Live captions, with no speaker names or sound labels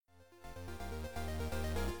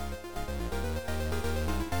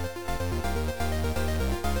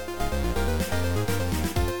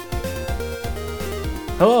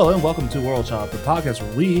Hello and welcome to World Shop, the podcast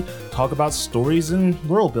where we talk about stories and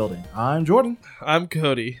world building. I'm Jordan. I'm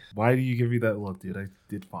Cody. Why do you give me that look, dude? I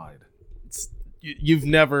did fine. You've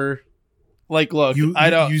never, look,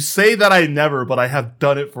 I don't. You say that I never, but I have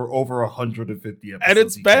done it for over 150 episodes. And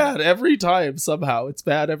it's bad every time, somehow. It's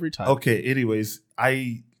bad every time. Okay, anyways,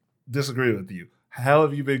 I disagree with you. How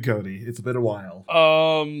have you been, Cody? It's been a while.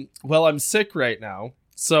 Well, I'm sick right now.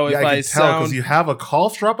 So if I I can tell because sound... you have a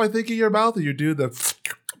cough drop, I think, in your mouth, and you're doing the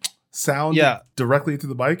sound directly into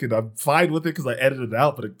the mic, and I'm fine with it because I edited it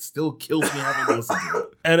out, but it still kills me having to listen to it.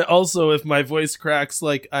 And also, if my voice cracks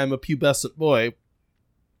like I'm a pubescent boy,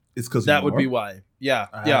 it's because that would be why. Yeah.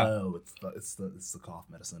 Oh, it's the cough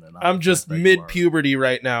medicine, and I'm just mid puberty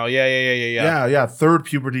right now. Yeah. Third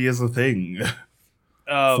puberty is a thing.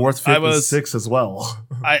 Fourth, fifth, and sixth as well.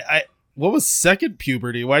 What was second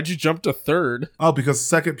puberty? Why'd you jump to third? Oh, because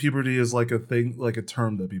second puberty is like a thing, like a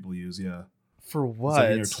term that people use. Yeah. For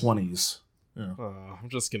what? It's like in your 20s. Yeah. Oh, I'm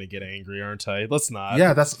just gonna get angry, aren't I? Let's not.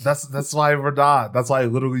 Yeah, that's why we're not. That's why I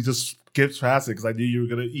literally just skipped past it because I knew you were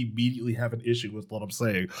gonna immediately have an issue with what I'm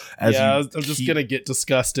saying. I'm just gonna get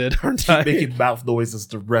disgusted, aren't I? Making mouth noises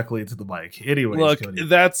directly into the mic. Anyways, look, Cody.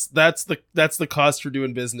 that's the cost for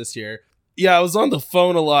doing business here. Yeah, I was on the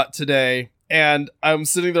phone a lot today, and I'm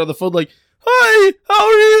sitting there on the phone like, "Hi, how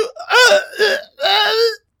are you?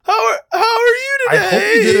 How are you today?" I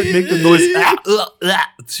hope you didn't make the noise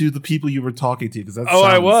to the people you were talking to, because that's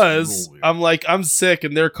I was. I'm like, I'm sick,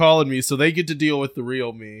 and they're calling me, so they get to deal with the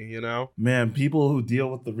real me, you know? Man, people who deal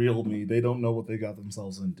with the real me, they don't know what they got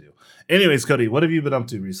themselves into. Anyways, Cody, what have you been up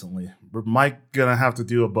to recently? We're gonna have to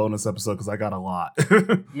do a bonus episode because I got a lot.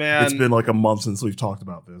 Man, it's been like a month since we've talked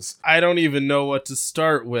about this. I don't even know what to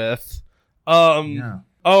start with.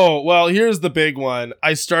 Oh, well, here's the big one.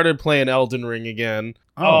 I started playing Elden Ring again.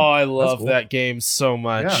 Oh, I love that game so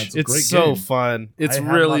much. Yeah, it's so game. Fun. It's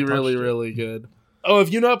really, really, really good. Oh, have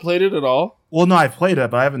you not played it at all? Well, no, I've played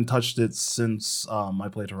it, but I haven't touched it since I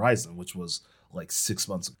played Horizon, which was like 6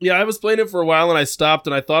 months ago. Yeah, I was playing it for a while and I stopped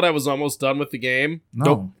and I thought I was almost done with the game.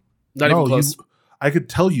 Nope. Not even close. I could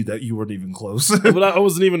tell you that you weren't even close. But I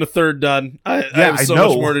wasn't even a third done. I have so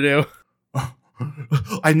much more to do.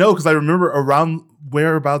 I know, because I remember around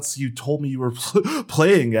whereabouts you told me you were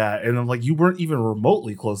playing at, and I'm like, you weren't even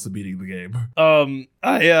remotely close to beating the game.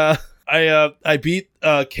 I beat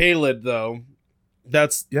Caelid though.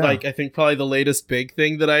 That's I think probably the latest big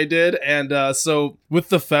thing that I did, and so with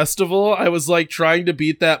the festival, I was like trying to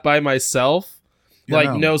beat that by myself,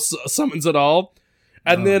 no summons at all,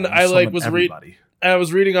 and then I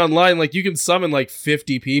was reading online, like, you can summon like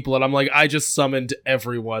 50 people, and I'm like, I just summoned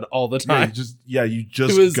everyone all the time. You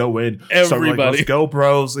just go in, everybody. Start like, let's go,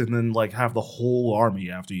 bros, and then like have the whole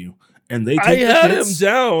army after you, and they. I had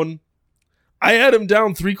him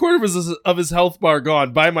down 3/4 of his health bar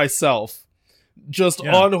gone by myself, just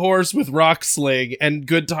on horse with rock sling and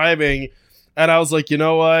good timing, and I was like, you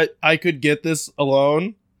know what, I could get this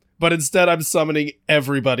alone. But instead, I'm summoning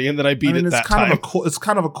everybody, and then I beat it that time. It's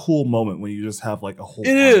kind of a cool moment when you just have like a whole.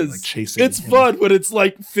 It is like chasing. It's fun, but it's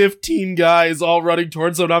like 15 guys all running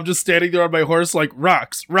towards him, and I'm just standing there on my horse, like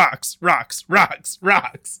rocks, rocks, rocks, rocks,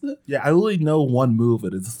 rocks. Yeah, I only know one move,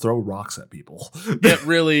 and it's throw rocks at people.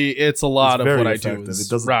 It's a lot of what effective. I do. It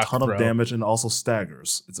does a ton of damage and also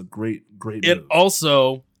staggers. It's a great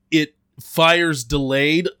move. It fires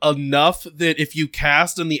delayed enough that if you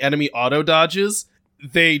cast and the enemy auto dodges,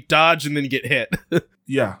 they dodge and then get hit.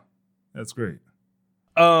 Yeah, that's great.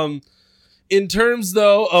 In terms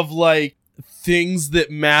though of like things that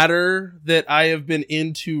matter that I have been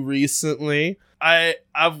into recently,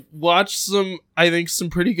 I've watched some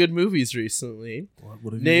pretty good movies recently.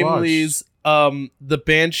 What have you watched? The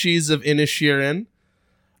Banshees of Inisherin.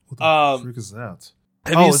 What the frick is that?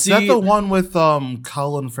 Is that the one with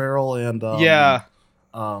Colin Farrell and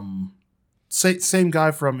same guy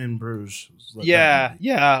from In Bruges? Where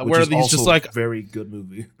he's just like, very good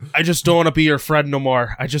movie. I just don't want to be your friend no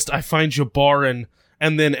more. I find you boring,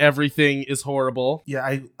 and then everything is horrible.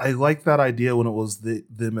 Yeah, I like that idea when it was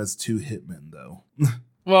them as two hitmen though.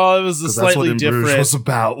 Well, it was slightly different. That's what In Bruges was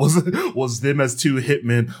about. Was them as two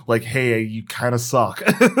hitmen, like, hey, you kind of suck.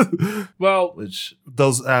 Well, which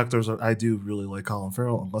those actors I do really like Colin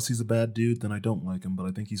Farrell. Unless he's a bad dude, then I don't like him, but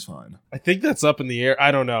I think he's fine. I think that's up in the air.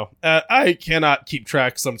 I don't know. I cannot keep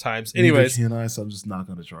track sometimes. Anyways, neither can I, so I'm just not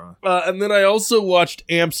going to try. And then I also watched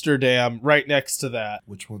Amsterdam right next to that.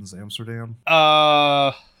 Which one's Amsterdam?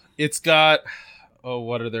 It's got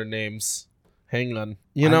what are their names? Hang on.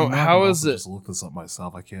 How is it? Just look this up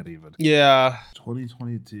myself. I can't even. Yeah.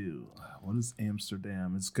 2022. What is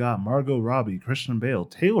Amsterdam? It's got Margot Robbie, Christian Bale,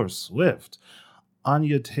 Taylor Swift,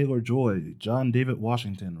 Anya Taylor-Joy, John David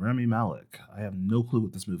Washington, Rami Malek. I have no clue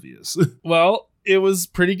what this movie is. Well, it was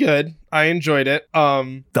pretty good. I enjoyed it.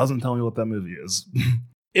 Doesn't tell me what that movie is.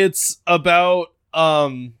 It's about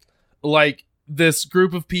like this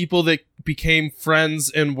group of people that became friends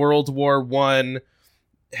in World War I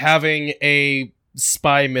having a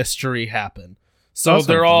spy mystery happen. So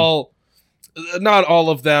they're all, not all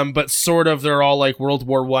of them, but sort of, they're all like World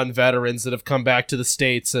War I veterans that have come back to the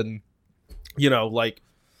States and, you know, like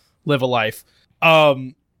live a life.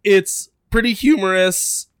 It's pretty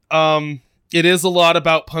humorous. It is a lot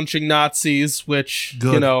about punching Nazis, which,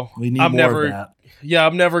 Good. you know, We need more of that. Yeah,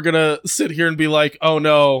 I'm never gonna sit here and be like, oh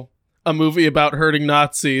no, a movie about hurting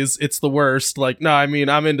Nazis, it's the worst. Like, no, I mean,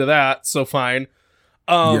 I'm into that, so fine.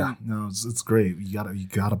 Yeah, no, it's great. You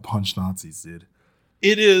gotta punch Nazis, dude.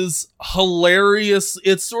 It is hilarious.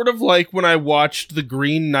 It's sort of like when I watched The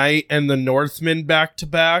Green Knight and The Northman back to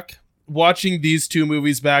back. Watching these two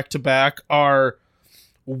movies back to back are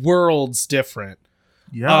worlds different.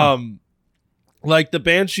 Yeah. Like the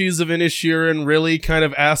Banshees of Inisherin really kind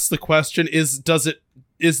of asks the question, is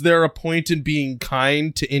there a point in being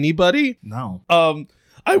kind to anybody? No.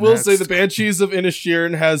 I will say the Banshees of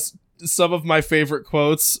Inisherin has some of my favorite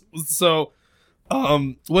quotes. So,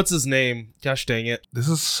 what's his name? Gosh dang it. This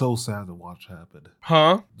is so sad to watch happen.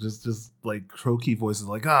 Huh? Just like croaky voices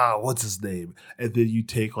like, what's his name? And then you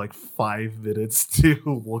take like 5 minutes to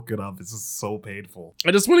look it up. It's just so painful. I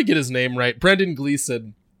just want to get his name right. Brendan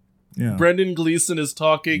Gleeson. Yeah. Brendan Gleeson is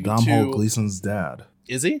talking Domhnall Gleeson's dad.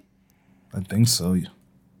 Is he? I think so.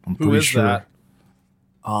 I'm Who pretty is sure. that?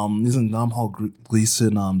 Isn't Domhnall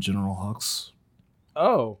Gleeson General Hux?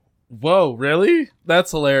 Oh. Whoa, really?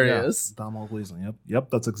 That's hilarious. Yeah, Domhnall Gleeson. Yep,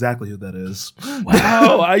 that's exactly who that is.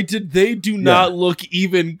 Wow, they do not look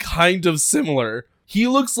even kind of similar. He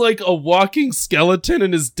looks like a walking skeleton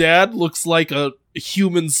and his dad looks like a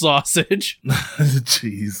human sausage.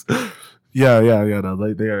 Jeez. Yeah,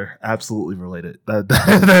 no, they are absolutely related. I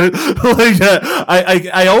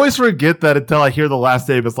always forget that until I hear the last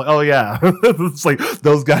name. It's like, oh yeah, it's like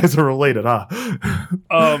those guys are related, huh?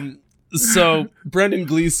 So Brendan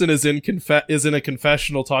Gleeson is in a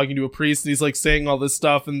confessional talking to a priest, and he's like saying all this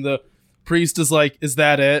stuff, and the priest is like, "Is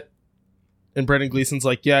that it?" And Brendan Gleeson's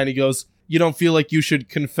like, "Yeah," and he goes, "You don't feel like you should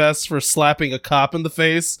confess for slapping a cop in the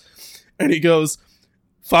face?" And he goes,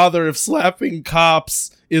 "Father, if slapping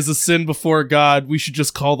cops is a sin before God, we should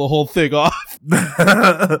just call the whole thing off."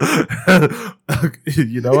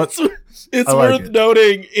 You know what? It's worth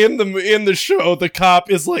noting in the show, the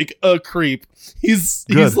cop is like a creep. He's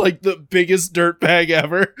like the biggest dirtbag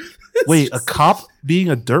ever. Wait, a cop being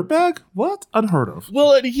a dirtbag? What? Unheard of.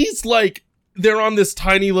 Well, and he's like, they're on this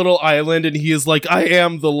tiny little island, and he is like, I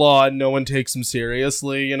am the law, and no one takes him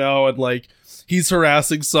seriously, you know, and like, he's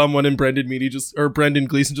harassing someone, and Brendan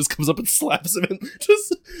Gleeson just comes up and slaps him and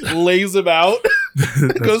just lays him out.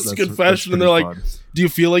 Goes to confession, and they're like, do you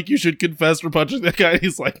feel like you should confess for punching that guy? And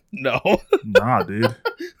he's like, no. Nah, dude.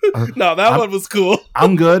 No, that one was cool.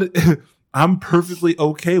 I'm good. I'm perfectly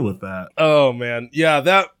okay with that. Oh, man.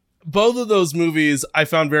 Yeah, both of those movies I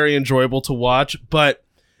found very enjoyable to watch, but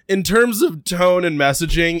in terms of tone and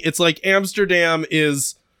messaging, it's like Amsterdam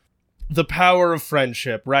is the power of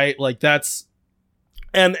friendship, right? Like that's...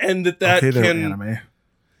 And that okay, can... anime.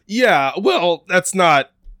 Yeah, well, that's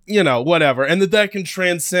not, you know, whatever. And that can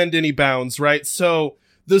transcend any bounds, right? So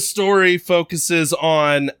the story focuses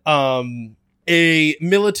on a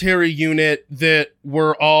military unit that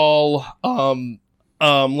were all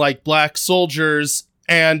like black soldiers,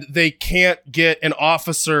 and they can't get an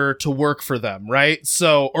officer to work for them, right?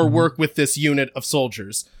 So, or work with this unit of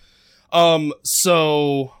soldiers.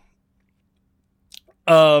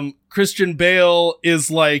 Christian Bale is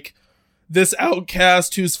like this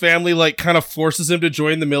outcast whose family like kind of forces him to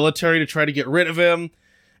join the military to try to get rid of him,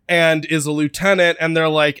 and is a lieutenant, and they're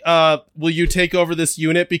like, will you take over this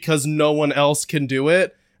unit because no one else can do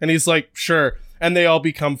it? And he's like, sure. And they all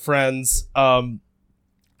become friends.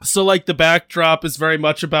 So like the backdrop is very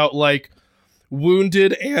much about like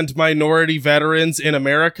wounded and minority veterans in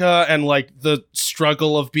America and like the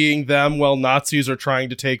struggle of being them while Nazis are trying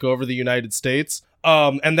to take over the United States.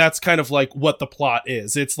 And that's kind of like what the plot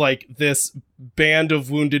is. It's like this band of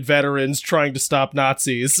wounded veterans trying to stop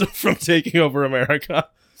Nazis from taking over America.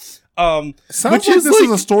 Sounds like this is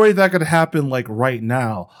a story that could happen like right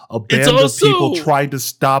now. A band of people trying to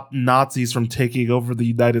stop Nazis from taking over the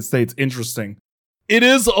United States. Interesting. It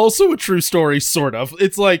is also a true story, sort of.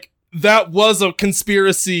 It's like that was a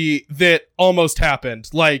conspiracy that almost happened.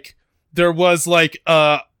 Like there was like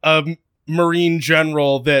a Marine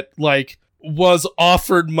general that like was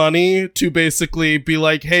offered money to basically be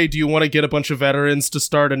like, hey, do you want to get a bunch of veterans to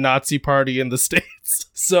start a Nazi party in the States?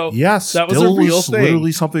 So yes, that was a real thing.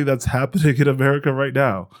 Literally something that's happening in America right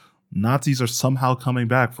now. Nazis are somehow coming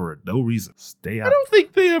back for it. No reason. Stay out. I don't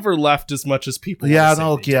think they ever left as much as people. Yeah,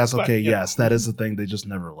 no, yes, okay, yes. That is the thing. They just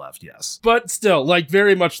never left, yes. But still, like,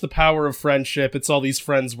 very much the power of friendship. It's all these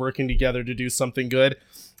friends working together to do something good.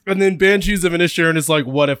 And then Banshees of Inisherin is like,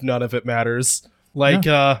 what if none of it matters? Like,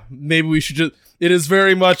 maybe we should just... It is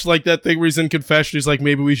very much like that thing where he's in confession. He's like,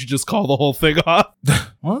 maybe we should just call the whole thing off.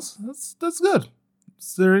 Well, that's good.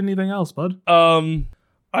 Is there anything else, bud?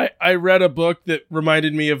 I read a book that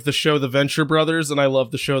reminded me of the show The Venture Brothers, and I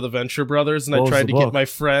love the show The Venture Brothers, and I tried to get my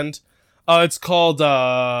friend. It's called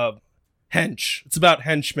Hench. It's about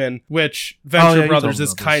henchmen, which Venture Brothers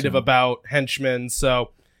is kind of about henchmen,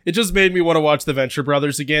 so it just made me want to watch The Venture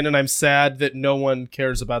Brothers again, and I'm sad that no one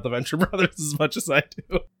cares about The Venture Brothers as much as I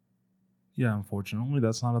do. Yeah, unfortunately,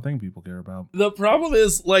 that's not a thing people care about. The problem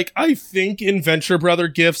is, like, I think in Venture Brother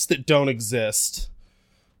gifts that don't exist.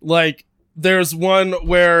 Like, there's one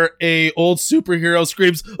where a old superhero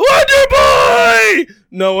screams, "Wonder Boy!"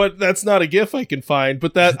 No, that's not a gif I can find,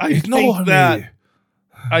 but that I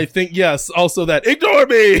think yes, also that ignore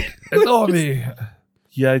me. Ignore me.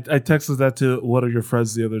 Yeah, I texted that to one of your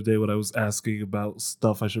friends the other day when I was asking about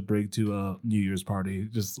stuff I should bring to a New Year's party.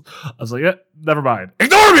 I was like, yeah, never mind.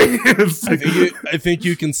 Ignore me. I think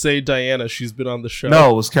you can say Diana. She's been on the show.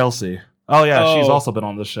 No, it was Kelsey. Oh yeah, she's also been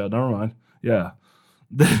on the show. Never mind. Yeah.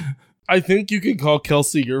 I think you can call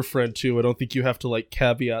Kelsey your friend too. I don't think you have to like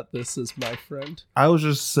caveat this as my friend. I was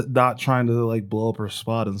just not trying to like blow up her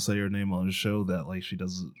spot and say her name on a show that like she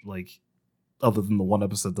doesn't like, other than the one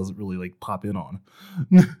episode doesn't really like pop in on.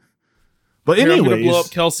 But anyways, I'm gonna blow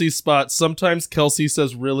up Kelsey's spot. Sometimes Kelsey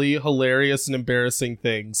says really hilarious and embarrassing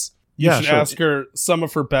things. You should ask her some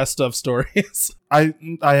of her best of stories. I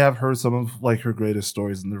have heard some of like her greatest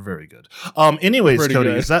stories, and they're very good. Anyways, pretty Cody,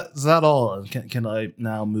 good. Is that all? Can I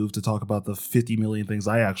now move to talk about the 50 million things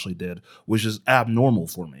I actually did, which is abnormal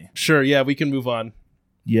for me? Sure. Yeah, we can move on.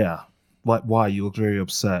 Yeah. Why? You look very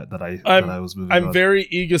upset that I was moving. I'm very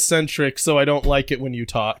egocentric, so I don't like it when you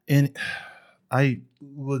talk. And I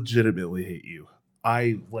legitimately hate you.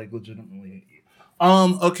 Legitimately hate you.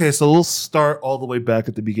 Okay, so we'll start all the way back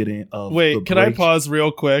at the beginning of Wait, can I pause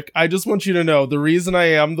real quick? I just want you to know the reason I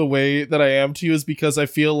am the way that I am to you is because I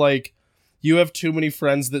feel like you have too many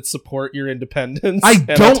friends that support your independence. I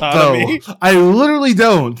don't, autonomy. Though. I literally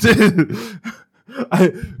don't.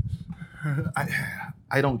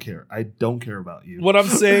 I don't care. I don't care about you. What I'm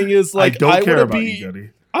saying is, like, I don't care about you, Daddy.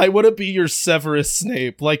 I want to be your Severus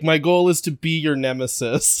Snape. Like, my goal is to be your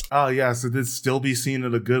nemesis. Oh, yeah, so to still be seen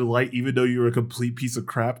in a good light, even though you're a complete piece of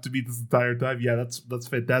crap to me this entire time? Yeah, that's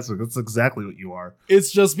fantastic. That's exactly what you are.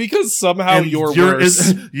 It's just because somehow you're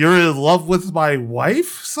worse. You're in love with my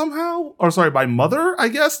wife somehow? Or, sorry, my mother, I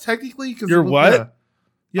guess, technically? You're what?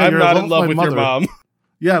 Yeah, I'm not in love with your mom.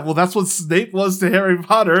 Yeah, well, that's what Snape was to Harry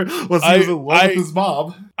Potter, was he was in love with his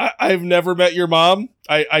mom. I've never met your mom.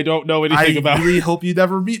 I don't know anything about her. I really hope you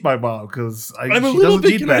never meet my mom, because I'm a little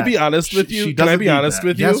bit... Can I be honest with you? Can I be honest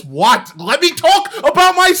with you? Yes, what? Let me talk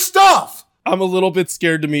about my stuff! I'm a little bit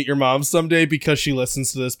scared to meet your mom someday because she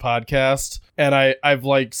listens to this podcast, and I've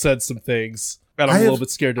like said some things, and I'm a little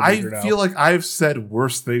bit scared to meet her now. I feel like I've said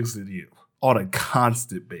worse things than you on a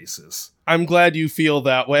constant basis. I'm glad you feel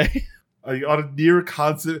that way. On a near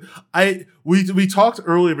constant, we talked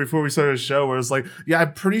earlier before we started the show where it's like, yeah,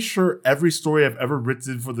 I'm pretty sure every story I've ever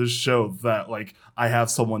written for this show that like I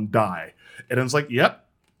have someone die, and it's like, yep,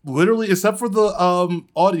 literally, except for the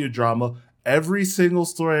audio drama, every single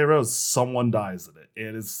story I wrote, someone dies in it,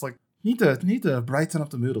 and it's like need to brighten up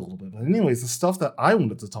the mood a little bit. But anyways, the stuff that I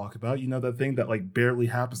wanted to talk about, you know, that thing that like barely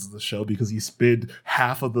happens in the show because you spend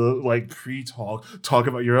half of the like pre-talk talking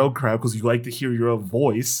about your own crap because you like to hear your own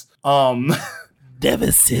voice.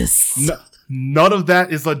 Nemesis. None of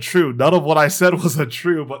that is untrue. None of what I said was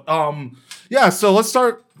untrue. But yeah. So let's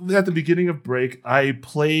start at the beginning of break. I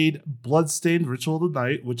played Bloodstained: Ritual of the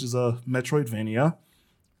Night, which is a Metroidvania.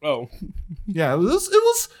 Oh, yeah.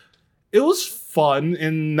 It was fun,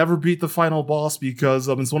 and never beat the final boss because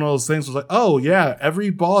it's one of those things where it's like, oh yeah, every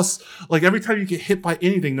boss, like every time you get hit by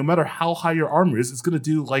anything, no matter how high your armor is, it's gonna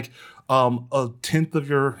do like a tenth of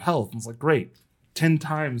your health. And it's like, great, 10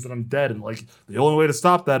 times that I'm dead, and like the only way to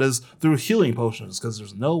stop that is through healing potions because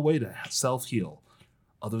there's no way to self-heal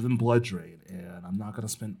other than blood drain, and I'm not gonna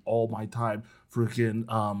spend all my time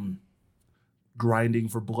freaking grinding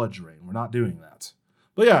for blood drain. We're not doing that.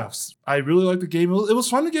 But yeah, I really liked the game. It was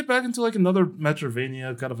fun to get back into like another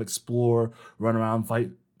Metroidvania, kind of explore, run around,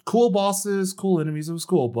 fight cool bosses, cool enemies. It was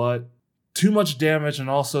cool, but too much damage, and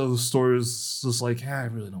also the story was just like, I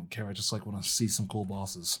really don't care. I just like want to see some cool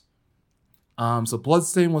bosses. So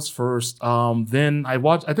Bloodstain was first. Then I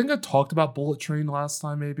watched. I think I talked about Bullet Train last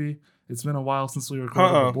time. Maybe it's been a while since we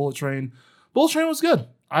recorded about Bullet Train. Bullet Train was good.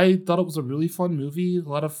 I thought it was a really fun movie. A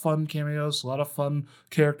lot of fun cameos, a lot of fun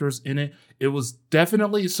characters in it. It was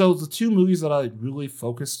definitely so. The two movies that I really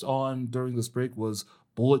focused on during this break was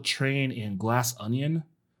Bullet Train and Glass Onion,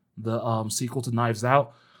 the sequel to Knives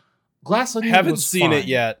Out. Glass Onion. Haven't seen it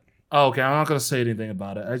yet. Oh, okay, I'm not gonna say anything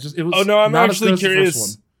about it. It was. Oh no, I'm not actually as good as the first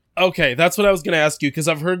curious. one. Okay, that's what I was gonna ask you because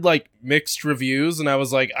I've heard like mixed reviews, and I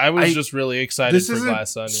was like, I was just really excited for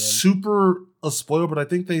Glass Onion. Super a spoiler, but I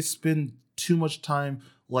think they spend too much time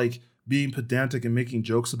like being pedantic and making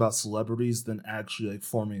jokes about celebrities than actually like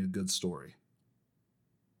forming a good story.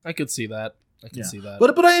 I could see that. I can see that.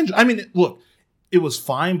 But I mean, look, it was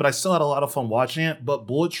fine, but I still had a lot of fun watching it. But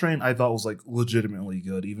Bullet Train, I thought was like legitimately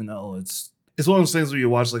good, even though it's one of those things where you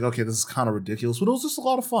watch like, okay, this is kind of ridiculous, but it was just a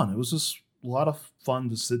lot of fun. It was just a lot of fun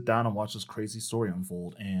to sit down and watch this crazy story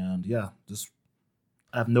unfold. And yeah, just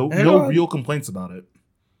I have no real complaints about it.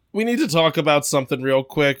 We need to talk about something real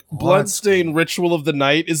quick. What? Bloodstain Ritual of the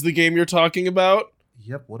Night is the game you're talking about?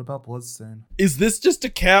 Yep, what about Bloodstain? Is this just a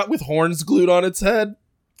cat with horns glued on its head?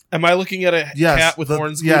 Am I looking at a cat with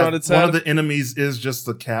horns glued on its head? One of the enemies is just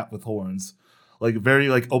the cat with horns. Like very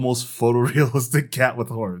like almost photorealistic cat with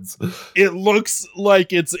horns. It looks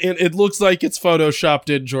like it's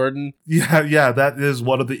photoshopped in, Jordan. Yeah, that is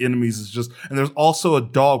one of the enemies is just, and there's also a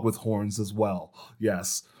dog with horns as well.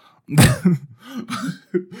 Yes.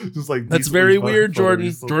 Just like that's very weird,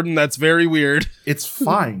 Jordan. Jordan, that's very weird. It's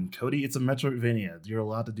fine, Cody. It's a Metroidvania. You're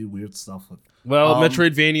allowed to do weird stuff with. Well,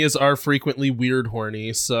 Metroidvanias are frequently weird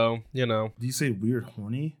horny, so you know. Do you say weird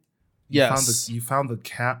horny? Yes. You found the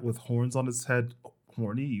cat with horns on its head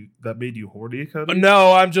horny? That made you horny, Cody?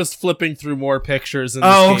 No, I'm just flipping through more pictures.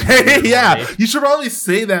 Okay, yeah. Horny. You should probably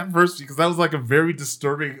say that first because that was like a very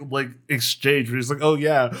disturbing like exchange where it's like, oh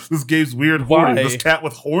yeah, this game's weird horny. This cat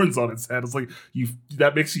with horns on its head. It's like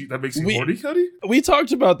that makes you horny, Cody? We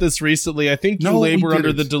talked about this recently. I think you labor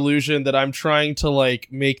under the delusion that I'm trying to like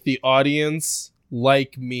make the audience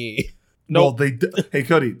like me. No, well, hey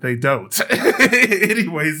Cody, they don't.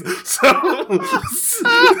 Anyways, so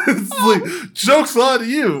it's like jokes on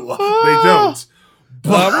you. They don't.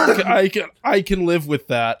 But I can live with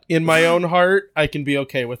that. In my own heart, I can be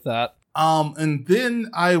okay with that. And then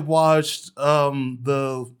I watched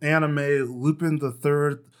the anime Lupin the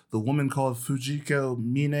Third, The Woman Called Fujiko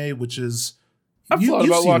Mine, which is I've thought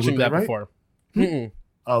about watching Lupin, that right? Before.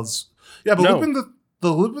 But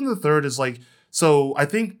no. Lupin the Third is like. So I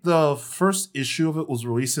think the first issue of it was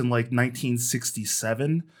released in like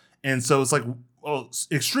 1967. And so it's like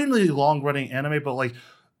extremely long running anime, but like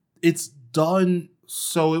it's done.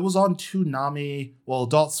 So it was on Toonami,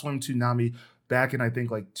 Adult Swim Toonami back in I think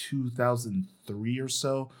like 2003 or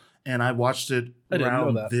so. And I watched it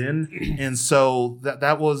around then. And so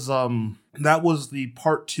that was the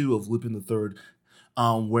part 2 of Lupin the Third.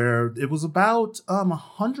 Where it was about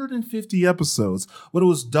 150 episodes, but it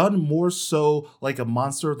was done more so like a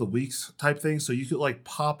Monster of the Week type thing. So you could like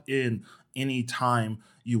pop in any time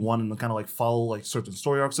you wanted to kind of like follow like certain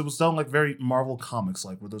story arcs. It was done like very Marvel Comics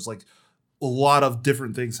like, where there's like a lot of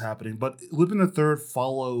different things happening. But Lupin the Third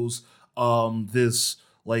follows this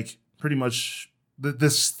like pretty much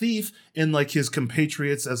this thief and like his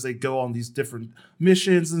compatriots as they go on these different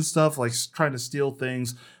missions and stuff, like trying to steal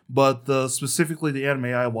things. But specifically the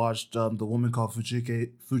anime I watched, The Woman Called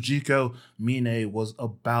Fujiko Mine, was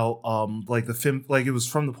about like the film, like it was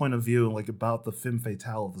from the point of view and like about the femme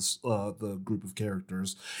fatale of this the group of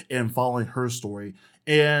characters and following her story.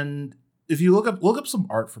 And if you look up some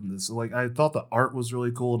art from this, like I thought the art was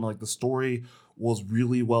really cool and like the story was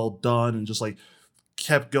really well done and just like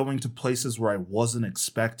kept going to places where I wasn't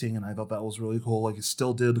expecting, and I thought that was really cool. Like it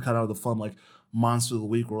still did kind of the fun like Monster of the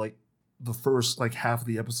Week where like the first like half of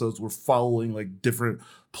the episodes were following like different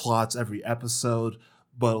plots every episode,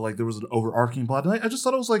 but like there was an overarching plot. And I just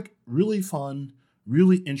thought it was like really fun,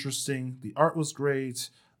 really interesting. The art was great.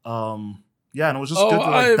 And it was just good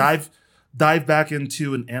to like dive back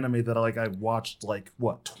into an anime that I watched like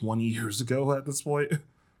 20 years ago at this point.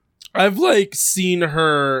 I've like seen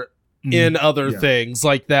her in other things,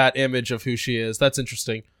 like that image of who she is. That's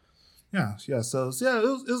interesting. Yeah. So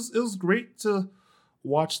it was great to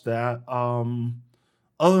watch that.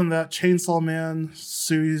 Other than that, Chainsaw Man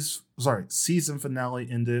season finale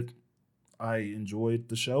ended. I enjoyed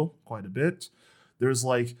the show quite a bit. There's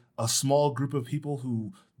like a small group of people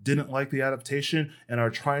who didn't like the adaptation and are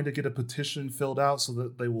trying to get a petition filled out so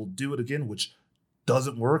that they will do it again, which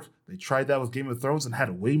doesn't work. They tried that with Game of Thrones and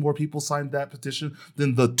had way more people sign that petition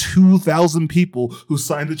than the 2,000 people who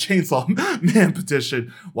signed the Chainsaw Man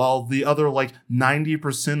petition, while the other like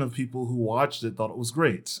 90% of people who watched it thought it was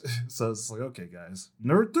great. So it's like, okay, guys,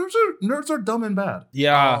 nerds are dumb and bad.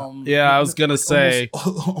 Yeah, I was gonna say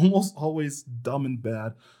almost always dumb and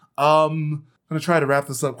bad. I'm gonna try to wrap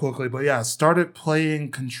this up quickly, but yeah, started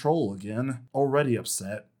playing Control again. Already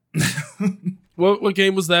upset. What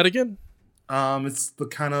game was that again? It's the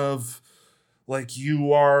kind of like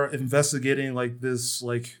you are investigating like this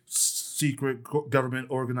like secret government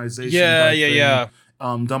organization. Yeah.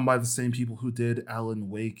 Done by the same people who did Alan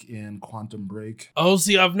Wake and Quantum Break. Oh,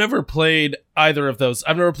 see, I've never played either of those.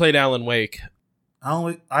 I've never played Alan Wake.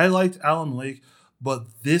 I liked Alan Wake, but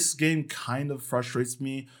this game kind of frustrates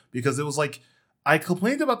me because it was like, I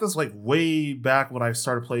complained about this like way back when I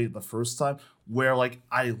started playing it the first time, where like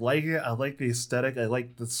I like it, I like the aesthetic, I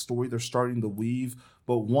like the story they're starting to weave,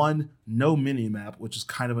 but one, no mini map, which is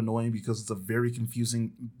kind of annoying because it's a very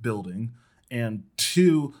confusing building, and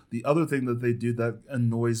two, the other thing that they do that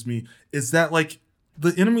annoys me is that like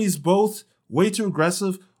the enemies both way too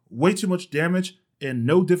aggressive, way too much damage, and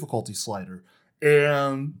no difficulty slider,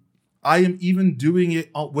 and I am even doing it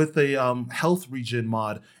with a health regen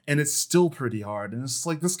mod, and it's still pretty hard. And it's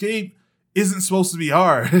like, this game isn't supposed to be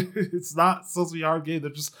hard. It's not supposed to be a hard game. They're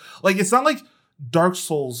just like, it's not like Dark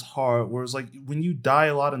Souls hard, where it's like when you die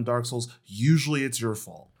a lot in Dark Souls, usually it's your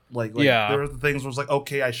fault. Like yeah. There are the things where it's like,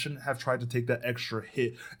 okay, I shouldn't have tried to take that extra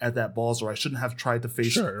hit at that boss, or I shouldn't have tried to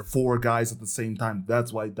face 4 guys at the same time.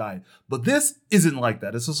 That's why I died. But this isn't like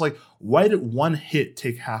that. It's just like, why did one hit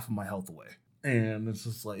take half of my health away? And it's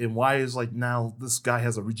just like, and why is like now this guy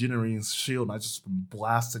has a regenerating shield and I just been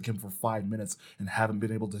blasting him for 5 minutes and haven't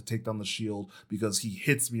been able to take down the shield because he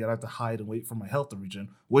hits me and I have to hide and wait for my health to regen,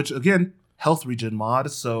 which again, health regen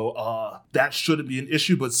mod. So that shouldn't be an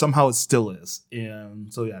issue, but somehow it still is.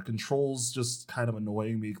 And so yeah, Control's just kind of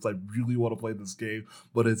annoying me because I really want to play this game,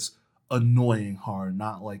 but it's annoying hard,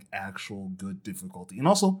 not like actual good difficulty. And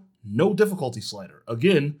also no difficulty slider.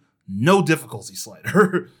 Again, no difficulty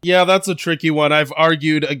slider. Yeah, that's a tricky one. I've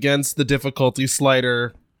argued against the difficulty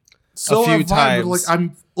slider a few times.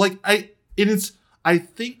 I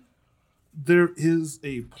think there is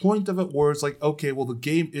a point of it where it's like, okay, well, the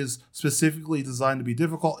game is specifically designed to be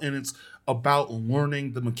difficult, and it's about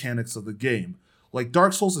learning the mechanics of the game. Like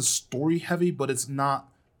Dark Souls is story heavy, but it's not.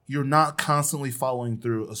 You're not constantly following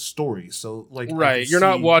through a story. So like, right, you're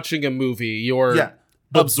not watching a movie. You're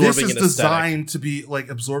But absorbing this is designed to be like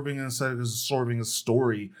absorbing an aesthetic, absorbing a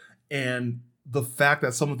story, and the fact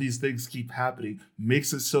that some of these things keep happening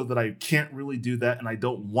makes it so that I can't really do that, and I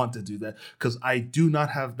don't want to do that because I do not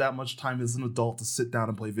have that much time as an adult to sit down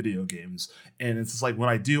and play video games. And it's just like when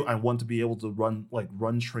I do, I want to be able to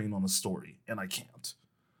run train on a story, and I can't.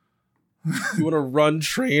 You want to run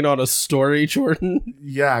train on a story, Jordan?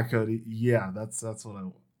 Yeah, Cody. Yeah, that's what I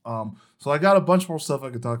want. So I got a bunch more stuff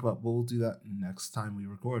I could talk about, but we'll do that next time we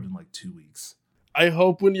record in like 2 weeks. I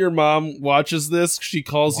hope when your mom watches this, she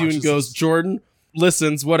calls you and goes, Jordan,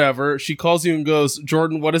 listens, whatever. She calls you and goes,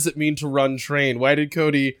 Jordan, what does it mean to run train? Why did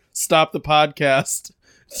Cody stop the podcast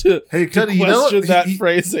to Cody, question that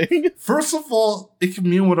phrasing? First of all, it can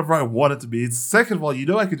mean whatever I want it to be. Second of all,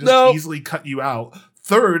 I could just easily cut you out.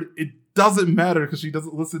 Third, it doesn't matter because she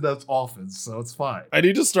doesn't listen that often, so it's fine. I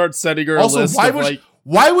need to start sending her a list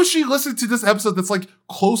why would she listen to this episode that's like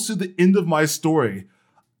close to the end of my story?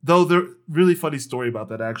 Though they're really funny story about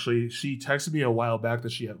that, actually. She texted me a while back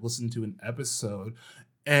that she had listened to an episode.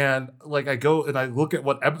 And like I go and I look at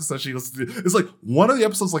what episode she listened to. It's like one of the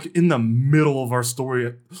episodes like in the middle of our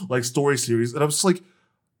story series. And I was just like,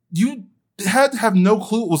 you had to have no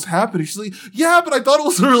clue what was happening. She's like, yeah, but I thought it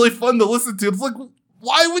was really fun to listen to. It's like,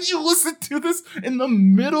 why would you listen to this in the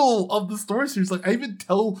middle of the story series? Like, I even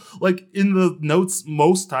tell, like, in the notes,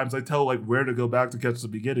 most times I tell, like, where to go back to catch the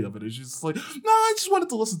beginning of it. And she's just like, no, I just wanted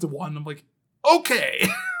to listen to one. And I'm like, okay.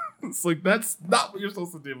 It's like, that's not what you're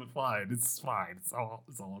supposed to do, but fine. It's fine. It's all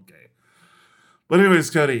okay. But anyways,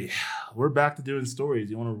 Cody, we're back to doing stories.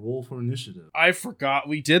 You want to roll for initiative? I forgot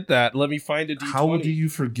we did that. Let me find a D20. How do you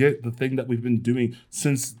forget the thing that we've been doing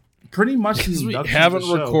since... pretty much because we haven't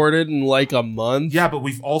recorded in like a month. Yeah, but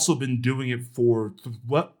we've also been doing it for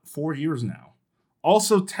 4 years now.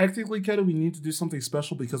 Also, technically, Keto, we need to do something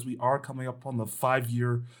special because we are coming up on the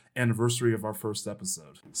 5-year anniversary of our first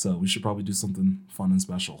episode. So we should probably do something fun and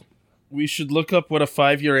special. We should look up what a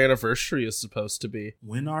 5-year anniversary is supposed to be.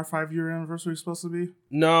 When our 5-year anniversary is supposed to be?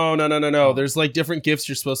 No. Oh. There's like different gifts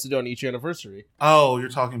you're supposed to do on each anniversary. Oh, you're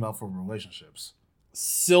talking about for relationships.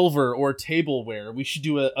 Silver or tableware. We should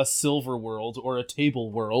do a silver world or a table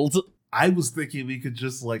world. I was thinking we could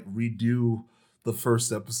just like redo the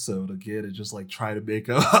first episode again and just like try to make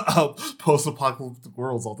a post-apocalyptic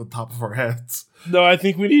worlds off the top of our heads. No, I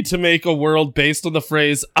think we need to make a world based on the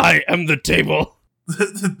phrase "I am the table."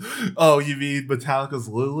 Oh, you mean Metallica's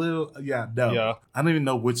Lulu? Yeah, no. Yeah. I don't even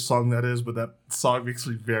know which song that is, but that song makes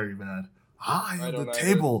me very mad. I am the either.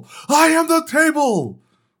 table. I am the table.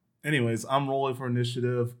 Anyways, I'm rolling for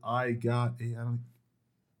initiative. I got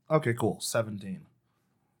okay, cool. 17.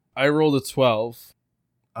 I rolled a 12.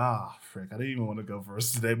 Ah, frick. I didn't even want to go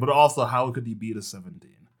first today, but also, how could he beat a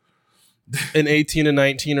 17? An 18, a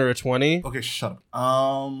 19, or a 20? Okay, shut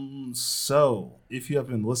up. So, if you have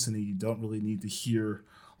been listening, you don't really need to hear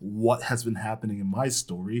what has been happening in my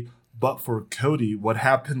story. But for Cody, what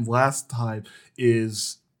happened last time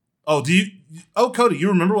is... Cody, you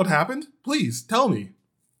remember what happened? Please, tell me.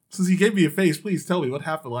 Since you gave me a face, please tell me what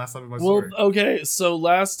happened last time in my story. Well, okay, so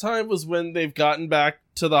last time was when they've gotten back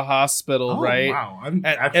to the hospital, right? Wow, and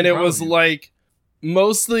it was like...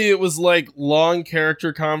 Mostly it was like long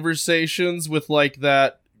character conversations with like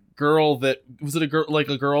that girl that was it a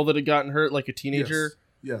girl that had gotten hurt, like a teenager?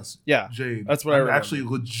 Yes. Yeah. Jade. That's what I remember. I'm actually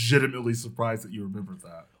legitimately surprised that you remembered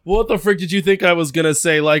that. What the frick did you think I was gonna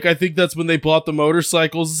say? Like, I think that's when they bought the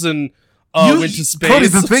motorcycles and went to space. Cody,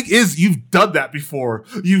 the thing is, you've done that before.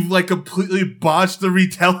 You've like completely botched the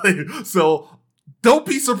retelling. So don't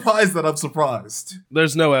be surprised that I'm surprised.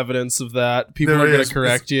 There's no evidence of that. People are gonna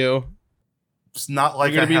correct you. It's not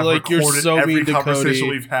like I have like, recorded every conversation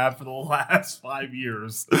we've had for the last 5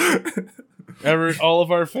 years. All of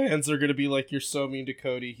our fans are going to be like, "You're so mean to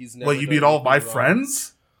Cody. He's never." Well, you mean all of my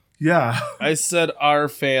friends? Yeah. I said our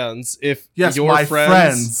fans. If yes, your my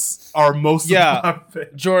friends are most of my fans.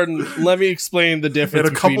 Jordan, let me explain the difference.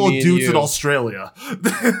 And a couple of dudes in you. Australia.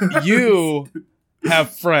 You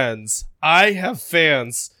have friends. I have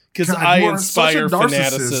fans because I inspire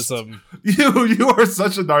fanaticism. You are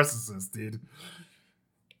such a narcissist, dude.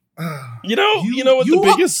 You know what the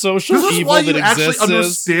biggest social evil that exists actually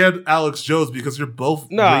is? Understand Alex Jones because you're both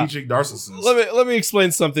raging narcissists. Let me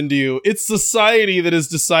explain something to you. It's society that has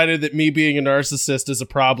decided that me being a narcissist is a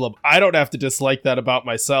problem. I don't have to dislike that about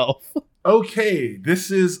myself. Okay,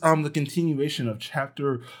 this is the continuation of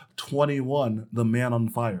chapter 21, The Man on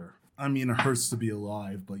Fire. I mean, it hurts to be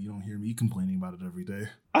alive, but you don't hear me complaining about it every day.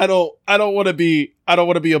 I don't want to be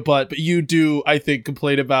a butt, but you do, I think,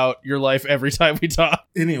 complain about your life every time we talk.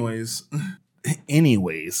 Anyways.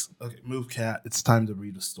 Okay, move cat. It's time to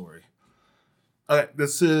read a story. Okay,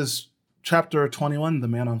 this is chapter 21, The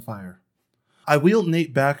Man on Fire. I wheeled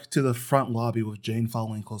Nate back to the front lobby with Jane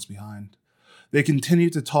following close behind. They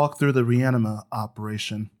continued to talk through the reanima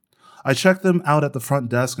operation. I checked them out at the front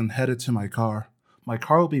desk and headed to my car. My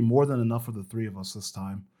car will be more than enough for the three of us this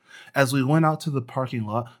time. As we went out to the parking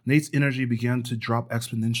lot, Nate's energy began to drop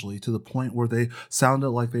exponentially to the point where they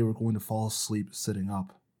sounded like they were going to fall asleep sitting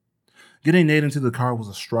up. Getting Nate into the car was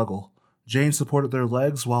a struggle. Jane supported their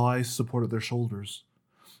legs while I supported their shoulders.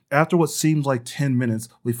 After what seemed like 10 minutes,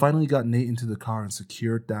 we finally got Nate into the car and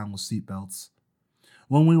secured down with seatbelts.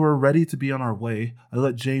 When we were ready to be on our way, I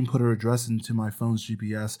let Jane put her address into my phone's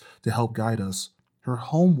GPS to help guide us. Her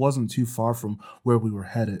home wasn't too far from where we were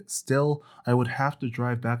headed. Still, I would have to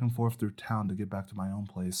drive back and forth through town to get back to my own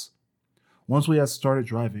place. Once we had started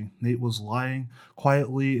driving, Nate was lying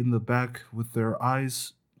quietly in the back with their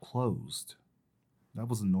eyes closed. That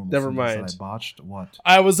was a normal Never mind. that I botched. What?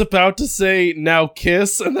 I was about to say, now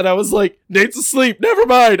kiss, and then I was like, Nate's asleep. Never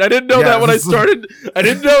mind. I didn't know that when I started. I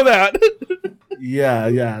didn't know that.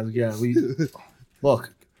 Yeah.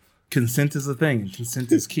 Look, consent is a thing.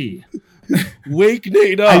 Consent is key. Wake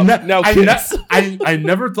Nate up. Now kiss. I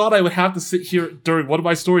never thought I would have to sit here during one of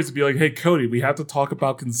my stories and be like, hey, Cody, we have to talk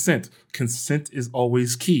about consent. Consent is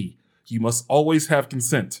always key. You must always have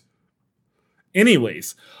consent.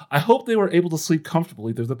 Anyways, I hope they were able to sleep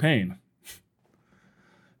comfortably through the pain.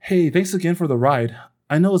 Hey, thanks again for the ride.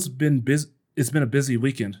 I know it's been a busy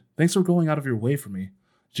weekend. Thanks for going out of your way for me,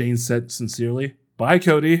 Jane said sincerely. Bye,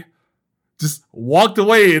 Cody. Just walked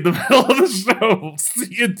away in the middle of the show.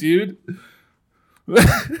 See you, dude.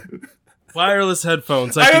 Wireless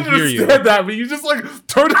headphones. I can hear you. I understand that, but you just like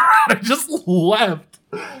turned around and just left.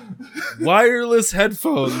 Wireless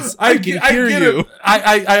headphones. I can hear you.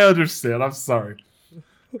 I understand. I'm sorry.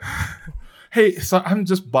 Hey, so I'm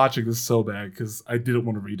just botching this so bad because I didn't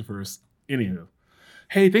want to read first. Anywho.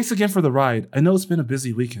 Hey, thanks again for the ride. I know it's been a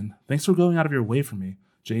busy weekend. Thanks for going out of your way for me,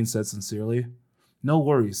 Jane said sincerely. No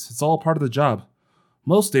worries. It's all part of the job.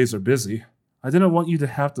 Most days are busy. I didn't want you to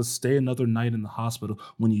have to stay another night in the hospital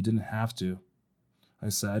when you didn't have to, I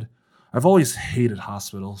said. I've always hated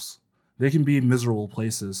hospitals. They can be miserable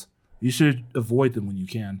places. You should avoid them when you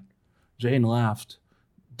can. Jane laughed.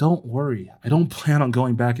 Don't worry. I don't plan on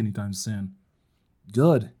going back anytime soon.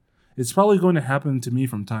 Good. It's probably going to happen to me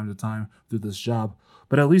from time to time through this job,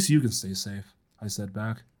 but at least you can stay safe, I said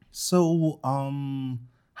back. So,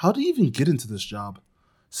 how do you even get into this job?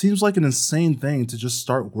 Seems like an insane thing to just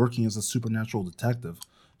start working as a supernatural detective,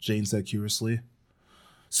 Jane said curiously.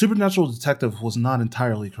 Supernatural detective was not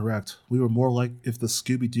entirely correct. We were more like if the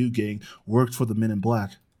Scooby-Doo gang worked for the Men in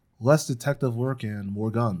Black. Less detective work and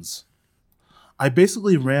more guns. I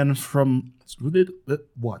basically ran from...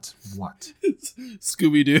 What?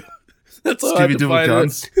 Scooby-Doo. That's all Scooby-Doo with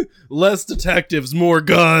guns? Less detectives, more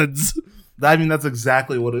guns. I mean, that's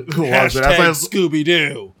exactly what it was. Hashtag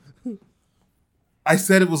Scooby-Doo. I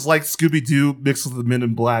said it was like Scooby-Doo mixed with the Men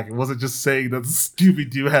in Black. It wasn't just saying that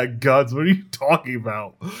Scooby-Doo had guns. What are you talking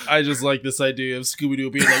about? I just like this idea of Scooby-Doo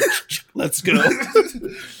being like, let's go.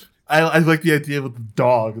 I like the idea with the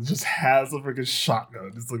dog. It just has a freaking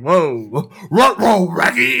shotgun. It's like, whoa, roll,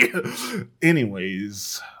 Raggy.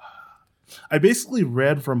 Anyways, I basically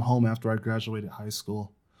ran from home after I graduated high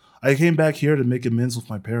school. I came back here to make amends with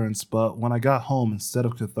my parents, but when I got home, instead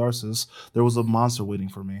of catharsis, there was a monster waiting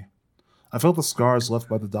for me. I felt the scars left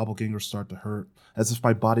by the doppelganger start to hurt, as if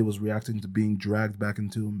my body was reacting to being dragged back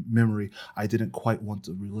into a memory I didn't quite want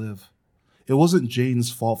to relive. It wasn't Jane's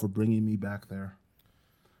fault for bringing me back there.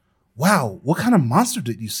 Wow, what kind of monster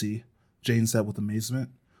did you see? Jane said with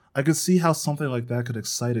amazement. I could see how something like that could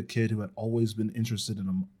excite a kid who had always been interested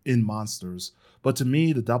in monsters, but to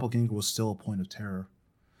me, the doppelganger was still a point of terror.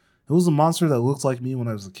 It was a monster that looked like me when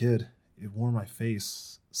I was a kid. It wore my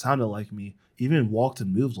face, sounded like me, even walked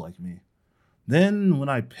and moved like me. Then, when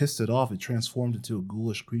I pissed it off, it transformed into a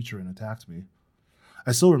ghoulish creature and attacked me.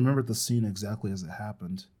 I still remembered the scene exactly as it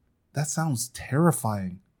happened. That sounds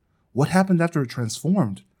terrifying. What happened after it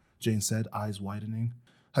transformed? Jane said, eyes widening.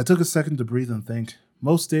 I took a second to breathe and think.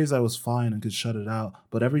 Most days I was fine and could shut it out,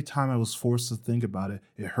 but every time I was forced to think about it,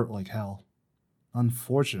 it hurt like hell.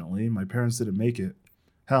 Unfortunately, my parents didn't make it.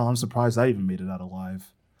 Hell, I'm surprised I even made it out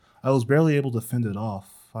alive. I was barely able to fend it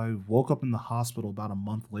off. I woke up in the hospital about a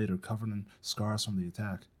month later, covered in scars from the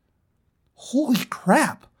attack. Holy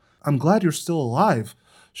crap! I'm glad you're still alive,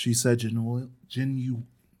 she said genuinely. Genuinely?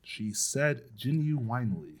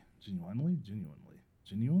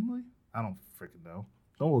 I don't freaking know.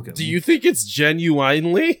 Don't look at me. Do you think it's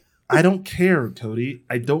genuinely? I don't care, Cody.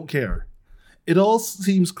 I don't care. It all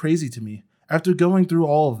seems crazy to me. After going through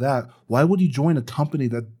all of that, why would you join a company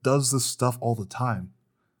that does this stuff all the time?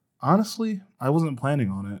 Honestly, I wasn't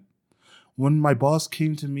planning on it. When my boss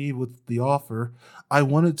came to me with the offer, I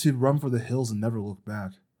wanted to run for the hills and never look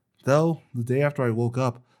back. Though, the day after I woke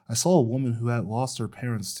up, I saw a woman who had lost her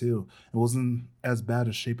parents too and was in as bad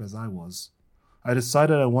a shape as I was. I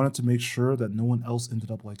decided I wanted to make sure that no one else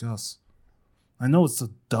ended up like us. I know it's a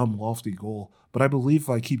dumb, lofty goal, but I believe if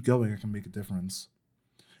I keep going, I can make a difference.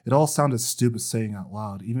 It all sounded stupid saying out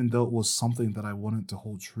loud, even though it was something that I wanted to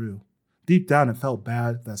hold true. Deep down, it felt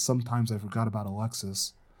bad that sometimes I forgot about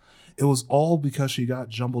Alexis. It was all because she got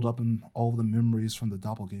jumbled up in all the memories from the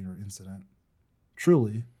doppelganger incident.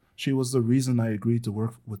 Truly, she was the reason I agreed to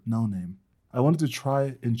work with No Name. I wanted to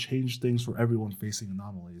try and change things for everyone facing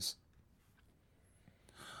anomalies.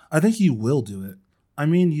 I think you will do it. I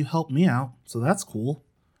mean, you helped me out, so that's cool.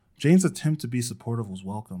 Jane's attempt to be supportive was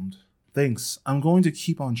welcomed. Thanks, I'm going to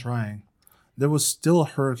keep on trying. There was still a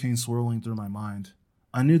hurricane swirling through my mind.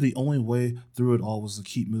 I knew the only way through it all was to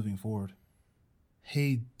keep moving forward.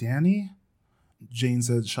 Hey, Danny? Jane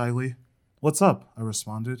said shyly. What's up? I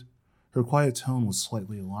responded. Her quiet tone was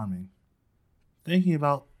slightly alarming. Thinking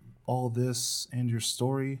about all this and your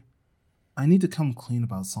story, I need to come clean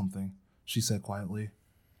about something, she said quietly.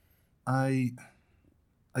 I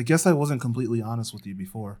guess I wasn't completely honest with you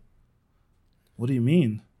before. What do you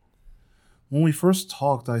mean? When we first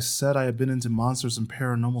talked, I said I had been into monsters and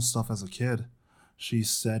paranormal stuff as a kid, she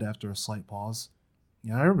said after a slight pause.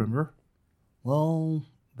 Yeah, I remember. Well,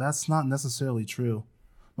 that's not necessarily true.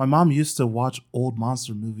 My mom used to watch old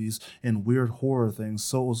monster movies and weird horror things,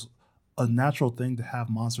 so it was a natural thing to have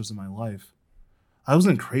monsters in my life. I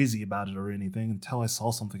wasn't crazy about it or anything until I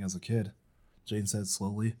saw something as a kid, Jane said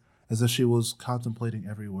slowly, as if she was contemplating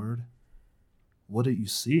every word. What did you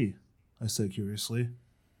see? I said curiously.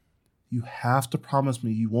 You have to promise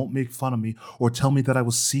me you won't make fun of me or tell me that I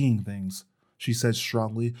was seeing things, she said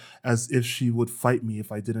strongly, as if she would fight me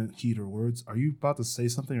if I didn't heed her words. Are you about to say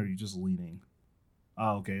something or are you just leaning?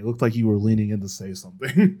 Oh, okay. It looked like you were leaning in to say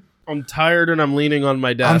something. I'm tired and I'm leaning on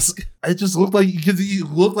my desk. It just looked like you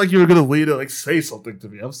looked like you were going to lean and say something to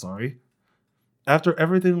me. I'm sorry. After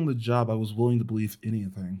everything on the job, I was willing to believe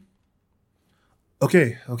anything.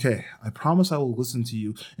 Okay, I promise I will listen to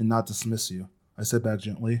you and not dismiss you, I said back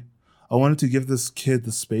gently. I wanted to give this kid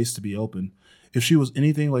the space to be open. If she was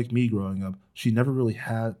anything like me growing up, she never really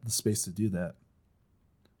had the space to do that.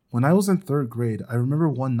 When I was in third grade, I remember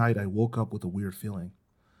one night I woke up with a weird feeling.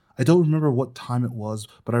 I don't remember what time it was,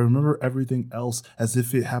 but I remember everything else as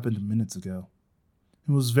if it happened minutes ago.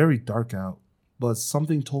 It was very dark out, but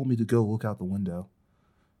something told me to go look out the window.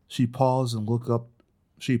 She paused and looked up.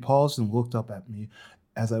 She paused and looked up at me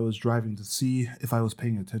as I was driving to see if I was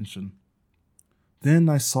paying attention. Then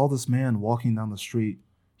I saw this man walking down the street.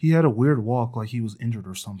 He had a weird walk like he was injured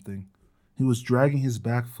or something. He was dragging his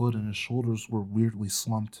back foot and his shoulders were weirdly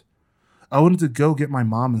slumped. I wanted to go get my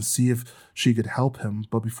mom and see if she could help him,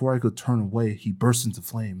 but before I could turn away, he burst into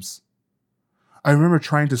flames. I remember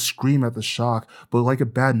trying to scream at the shock, but like a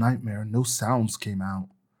bad nightmare, no sounds came out.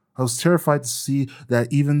 I was terrified to see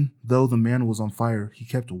that even though the man was on fire, he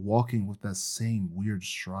kept walking with that same weird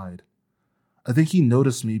stride. I think he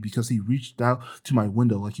noticed me because he reached out to my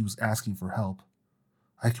window like he was asking for help.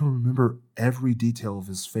 I can remember every detail of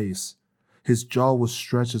his face. His jaw was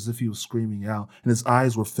stretched as if he was screaming out, and his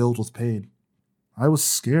eyes were filled with pain. I was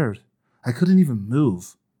scared. I couldn't even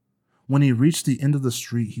move. When he reached the end of the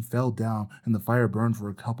street, he fell down, and the fire burned for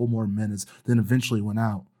a couple more minutes, then eventually went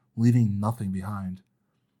out, leaving nothing behind.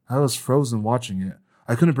 I was frozen watching it.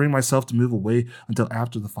 I couldn't bring myself to move away until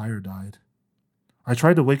after the fire died. I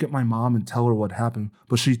tried to wake up my mom and tell her what happened,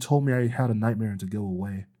 but she told me I had a nightmare and to go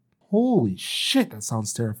away. Holy shit, that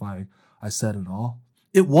sounds terrifying, I said in awe.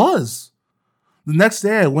 It was! The next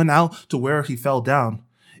day I went out to where he fell down.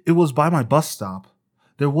 It was by my bus stop.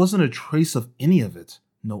 There wasn't a trace of any of it.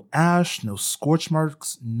 No ash, no scorch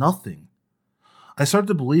marks, nothing. I started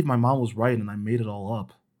to believe my mom was right and I made it all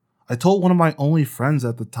up. I told one of my only friends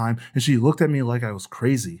at the time and she looked at me like I was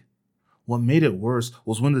crazy. What made it worse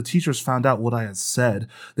was when the teachers found out what I had said,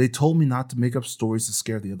 they told me not to make up stories to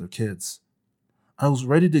scare the other kids. I was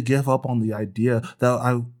ready to give up on the idea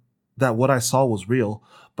that what I saw was real,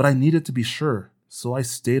 but I needed to be sure, so I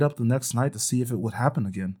stayed up the next night to see if it would happen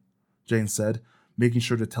again, Jane said, making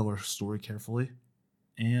sure to tell her story carefully.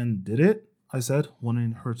 And did it? I said,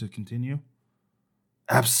 wanting her to continue.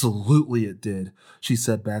 Absolutely it did, she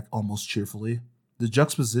said back almost cheerfully. The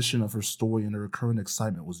juxtaposition of her story and her current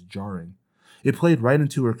excitement was jarring. It played right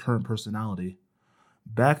into her current personality.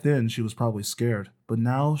 Back then, she was probably scared, but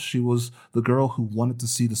now she was the girl who wanted to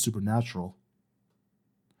see the supernatural.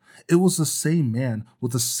 It was the same man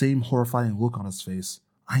with the same horrifying look on his face.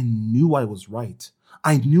 I knew I was right.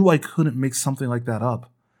 I knew I couldn't make something like that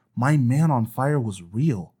up. My man on fire was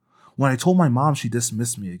real. When I told my mom, she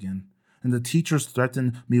dismissed me again, and the teachers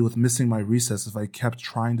threatened me with missing my recess if I kept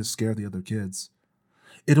trying to scare the other kids.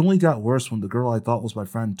 It only got worse when the girl I thought was my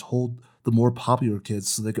friend told the more popular kids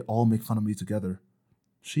so they could all make fun of me together.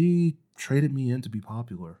 She traded me in to be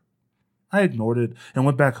popular. I ignored it and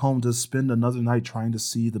went back home to spend another night trying to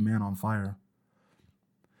see the man on fire.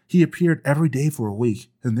 He appeared every day for a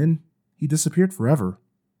week, and then he disappeared forever.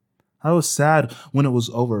 I was sad when it was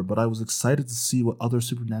over, but I was excited to see what other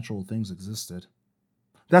supernatural things existed.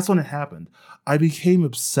 That's when it happened. I became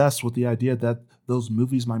obsessed with the idea that those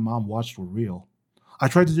movies my mom watched were real. I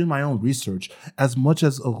tried to do my own research, as much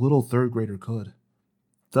as a little third grader could.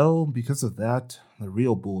 Though, because of that, the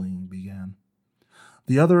real bullying began.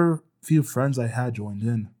 The other few friends I had joined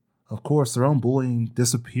in. Of course, their own bullying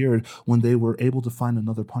disappeared when they were able to find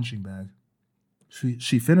another punching bag.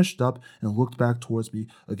 She finished up and looked back towards me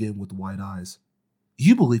again with wide eyes.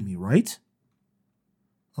 You believe me, right?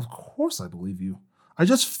 Of course I believe you. I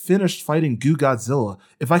just finished fighting Goo Godzilla.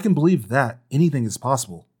 If I can believe that, anything is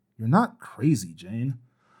possible. You're not crazy, Jane,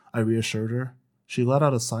 I reassured her. She let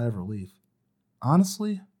out a sigh of relief.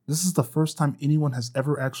 Honestly, this is the first time anyone has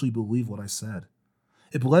ever actually believed what I said.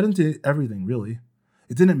 It bled into everything, really.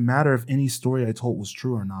 It didn't matter if any story I told was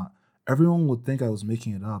true or not. Everyone would think I was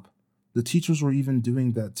making it up. The teachers were even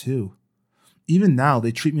doing that too. Even now,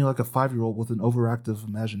 they treat me like a 5-year-old with an overactive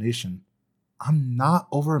imagination. I'm not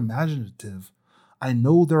over-imaginative. I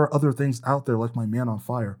know there are other things out there like my man on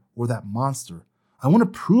fire or that monster. I want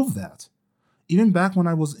to prove that. Even back when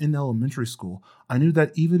I was in elementary school, I knew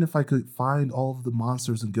that even if I could find all of the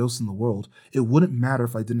monsters and ghosts in the world, it wouldn't matter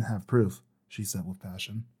if I didn't have proof, she said with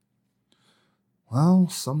passion. Well,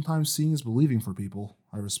 sometimes seeing is believing for people,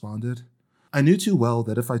 I responded. I knew too well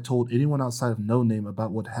that if I told anyone outside of No Name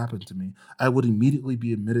about what happened to me, I would immediately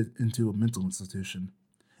be admitted into a mental institution.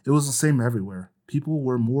 It was the same everywhere. People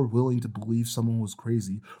were more willing to believe someone was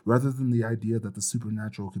crazy rather than the idea that the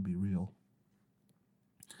supernatural could be real.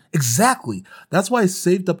 Exactly. That's why I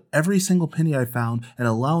saved up every single penny I found, an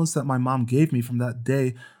allowance that my mom gave me from the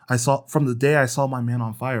day I saw my man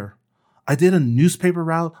on fire. I did a newspaper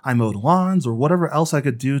route, I mowed lawns, or whatever else I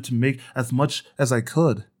could do to make as much as I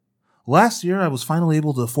could. Last year, I was finally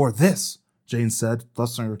able to afford this, Jane said,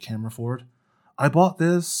 thrusting her camera forward. I bought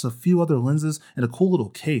this, a few other lenses, and a cool little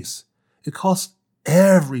case. It cost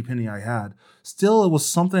every penny I had. Still, it was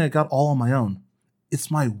something I got all on my own.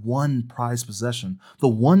 It's my one prized possession, the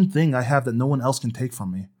one thing I have that no one else can take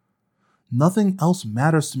from me. Nothing else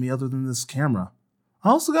matters to me other than this camera. I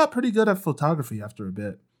also got pretty good at photography after a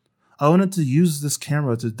bit. I wanted to use this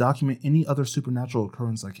camera to document any other supernatural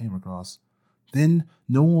occurrence I came across. Then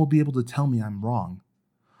no one will be able to tell me I'm wrong.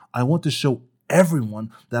 I want to show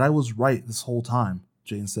everyone that I was right this whole time,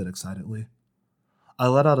 Jane said excitedly. I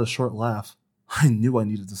let out a short laugh. I knew I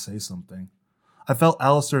needed to say something. I felt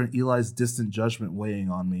Alistair and Eli's distant judgment weighing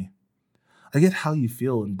on me. I get how you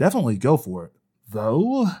feel and definitely go for it.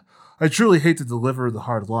 Though, I truly hate to deliver the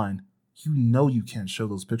hard line. You know you can't show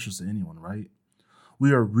those pictures to anyone, right?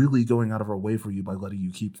 We are really going out of our way for you by letting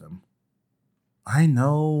you keep them. I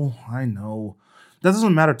know. That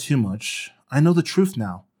doesn't matter too much. I know the truth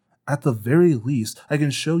now. At the very least, I can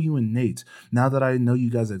show you and Nate, now that I know you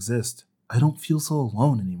guys exist. I don't feel so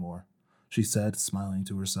alone anymore, she said, smiling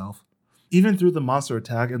to herself. Even through the monster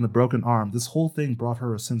attack and the broken arm, this whole thing brought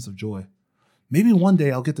her a sense of joy. Maybe one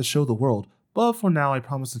day I'll get to show the world, but for now I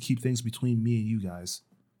promise to keep things between me and you guys.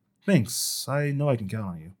 Thanks, I know I can count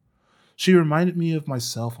on you. She reminded me of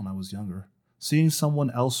myself when I was younger. Seeing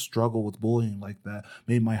someone else struggle with bullying like that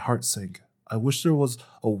made my heart sink. I wish there was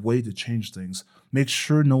a way to change things, make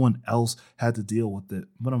sure no one else had to deal with it,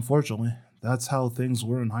 but unfortunately, that's how things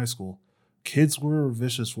were in high school. Kids were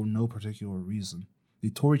vicious for no particular reason. They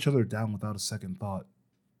tore each other down without a second thought.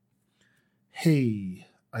 Hey,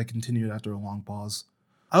 I continued after a long pause.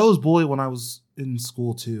 I was bullied when I was in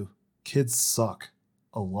school too. Kids suck.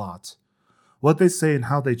 A lot. What they say and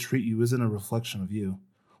how they treat you isn't a reflection of you.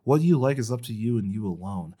 What you like is up to you and you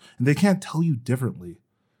alone, and they can't tell you differently.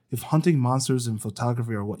 If hunting monsters and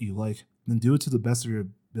photography are what you like, then do it to the best of your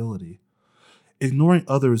ability. Ignoring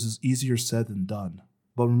others is easier said than done,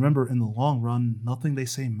 but remember, in the long run, nothing they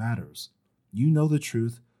say matters. You know the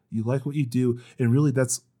truth, you like what you do, and really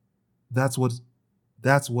that's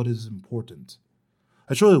what is important.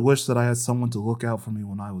 I truly wish that I had someone to look out for me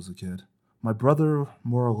when I was a kid. My brother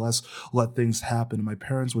more or less let things happen, and my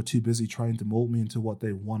parents were too busy trying to mold me into what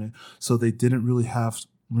they wanted, so they didn't really have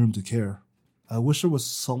room to care. I wish there was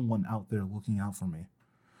someone out there looking out for me.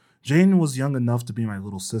 Jane was young enough to be my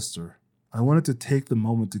little sister. I wanted to take the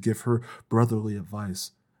moment to give her brotherly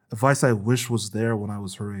advice I wish was there when I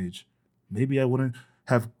was her age. Maybe I wouldn't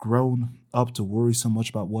have grown up to worry so much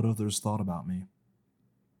about what others thought about me.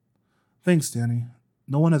 Thanks, Danny.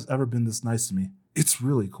 No one has ever been this nice to me. It's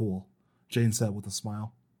really cool, Jane said with a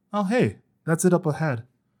smile. Oh, hey, that's it up ahead.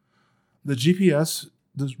 The GPS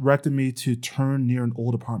directed me to turn near an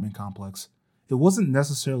old apartment complex. It wasn't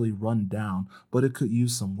necessarily run down, but it could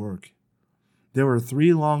use some work. There were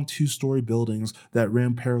 3 long 2-story buildings that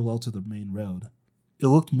ran parallel to the main road. It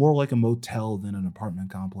looked more like a motel than an apartment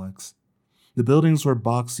complex. The buildings were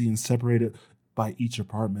boxy and separated by each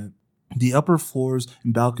apartment. The upper floors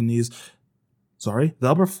had balconies, and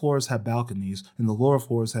the lower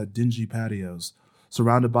floors had dingy patios,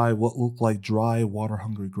 surrounded by what looked like dry,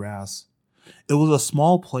 water-hungry grass. It was a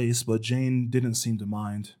small place, but Jane didn't seem to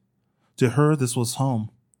mind. To her, this was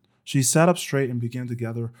home. She sat up straight and began to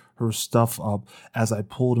gather her stuff up as I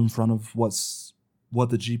pulled in front of what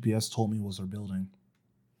the GPS told me was her building.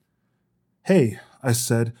 Hey, I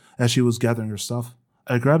said as she was gathering her stuff.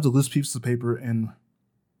 I grabbed a loose piece of paper and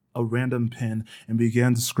a random pen and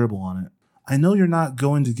began to scribble on it. I know you're not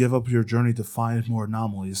going to give up your journey to find more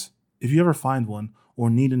anomalies. If you ever find one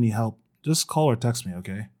or need any help, just call or text me,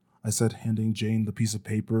 okay? I said, handing Jane the piece of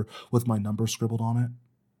paper with my number scribbled on it.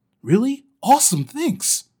 Really? Awesome,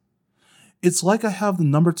 thanks! It's like I have the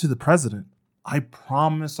number to the president. I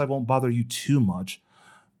promise I won't bother you too much.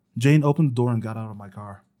 Jane opened the door and got out of my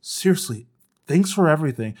car. Seriously, thanks for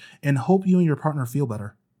everything, and hope you and your partner feel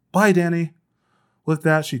better. Bye, Danny. With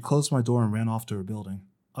that, she closed my door and ran off to her building.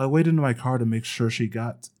 I waited in my car to make sure she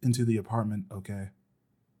got into the apartment okay.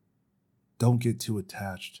 Don't get too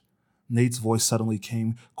attached. Nate's voice suddenly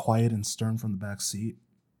came quiet and stern from the back seat.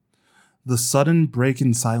 The sudden break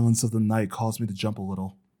in silence of the night caused me to jump a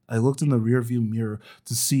little. I looked in the rearview mirror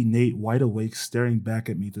to see Nate wide awake staring back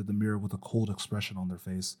at me through the mirror with a cold expression on their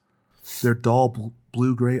face. Their dull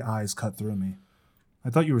blue-gray eyes cut through me. I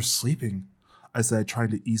thought you were sleeping, I said,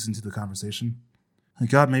 trying to ease into the conversation. I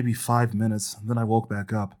got maybe 5 minutes, then I woke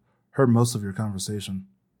back up, heard most of your conversation.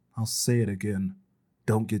 I'll say it again.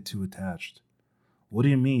 Don't get too attached. What do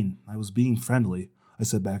you mean? I was being friendly, I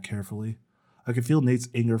said back carefully. I could feel Nate's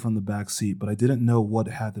anger from the back seat, but I didn't know what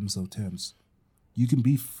had them so tense. You can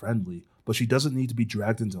be friendly, but she doesn't need to be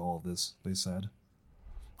dragged into all of this, they said.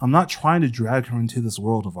 I'm not trying to drag her into this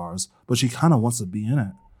world of ours, but she kind of wants to be in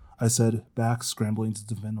it, I said, back scrambling to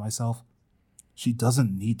defend myself. She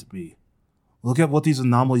doesn't need to be. Look at what these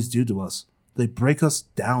anomalies do to us. They break us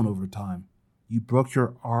down over time. You broke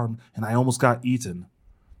your arm, and I almost got eaten.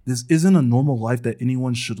 This isn't a normal life that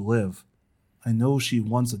anyone should live. I know she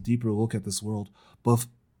wants a deeper look at this world,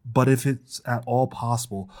 but if it's at all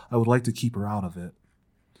possible, I would like to keep her out of it.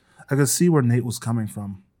 I could see where Nate was coming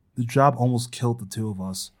from. The job almost killed the two of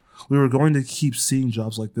us. We were going to keep seeing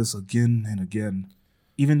jobs like this again and again.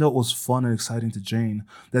 Even though it was fun and exciting to Jane,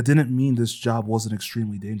 that didn't mean this job wasn't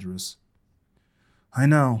extremely dangerous. I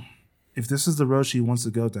know. If this is the road she wants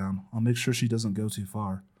to go down, I'll make sure she doesn't go too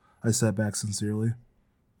far, I said back sincerely.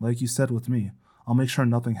 Like you said with me, I'll make sure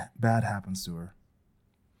nothing bad happens to her.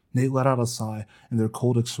 Nate let out a sigh, and their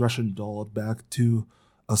cold expression dulled back to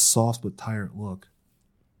a soft but tired look.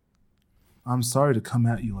 I'm sorry to come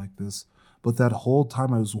at you like this, but that whole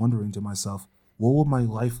time I was wondering to myself, what would my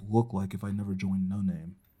life look like if I never joined No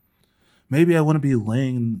Name? Maybe I wouldn't be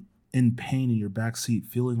laying in pain in your back seat,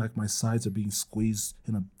 feeling like my sides are being squeezed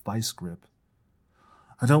in a vice grip.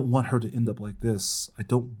 I don't want her to end up like this. I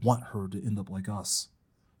don't want her to end up like us,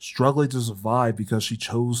 struggling to survive because she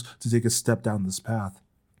chose to take a step down this path.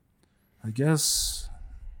 I guess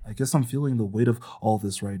I'm feeling the weight of all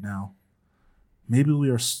this right now. Maybe we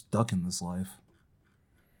are stuck in this life.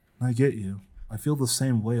 I get you. I feel the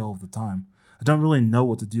same way all the time. I don't really know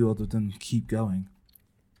what to do other than keep going.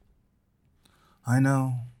 I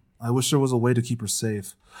know. I wish there was a way to keep her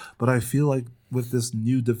safe, but I feel like with this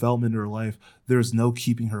new development in her life, there is no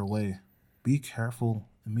keeping her away. Be careful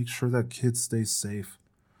and make sure that kid stays safe.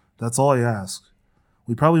 That's all I ask.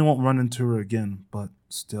 We probably won't run into her again, but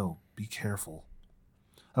still, be careful.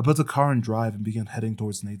 I put the car in drive and began heading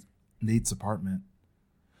towards Nate's apartment.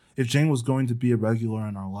 If Jane was going to be a regular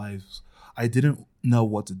in our lives, I didn't know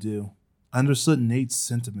what to do. I understood Nate's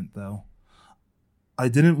sentiment, though. I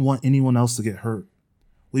didn't want anyone else to get hurt.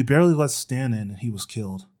 We barely let Stan in and he was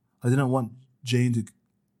killed. I didn't want Jane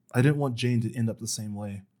to end up the same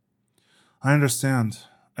way. I understand.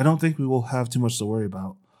 I don't think we will have too much to worry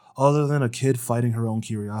about, other than a kid fighting her own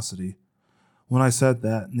curiosity. When I said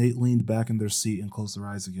that, Nate leaned back in their seat and closed their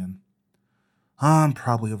eyes again. I'm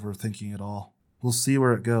probably overthinking it all. We'll see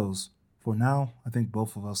where it goes. For now, I think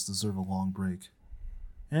both of us deserve a long break.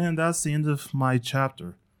 And that's the end of my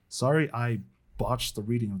chapter. Sorry I botched the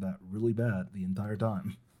reading of that really bad the entire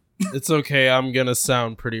time. It's okay. I'm gonna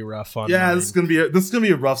sound pretty rough on mine. This is gonna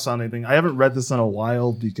be a rough sounding thing. I haven't read this in a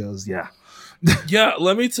while because Yeah,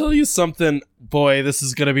 let me tell you something. Boy, this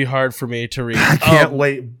is gonna be hard for me to read. I can't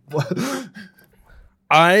wait.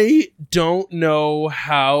 I don't know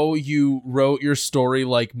how you wrote your story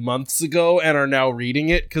like months ago and are now reading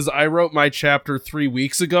it, because I wrote my chapter 3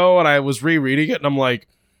 weeks ago and I was rereading it and I'm like,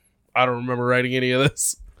 I don't remember writing any of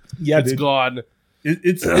this. Yeah, it's gone.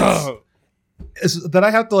 It's that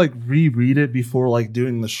I have to like reread it before like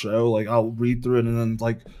doing the show. Like I'll read through it and then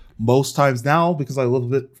like most times now, because I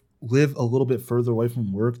live a little bit further away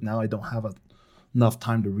from work now, I don't have enough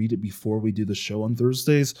time to read it before we do the show on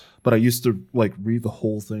Thursdays. But I used to like read the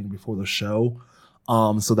whole thing before the show.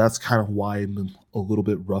 So that's kind of why I'm a little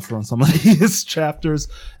bit rougher on some of these chapters.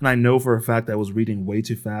 And I know for a fact I was reading way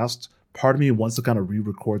too fast. Part of me wants to kind of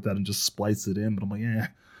re-record that and just splice it in, but I'm like,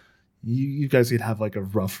 you guys can have like a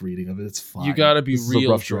rough reading of it. It's fine. You gotta be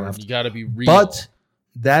real, Jordan. You gotta be real. But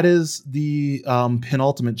that is the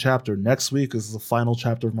penultimate chapter. Next week is the final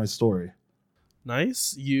chapter of my story.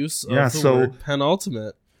 Nice use of the word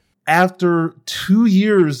penultimate. After 2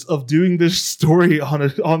 years of doing this story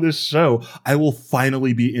on this show, I will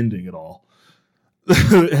finally be ending it all.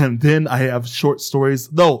 And then I have short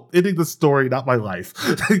stories. No, ending the story, not my life.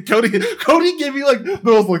 Cody gave me like, I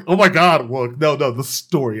was like, oh my god, look, no, the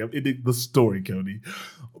story. I'm ending the story, Cody.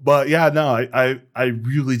 But yeah, no, I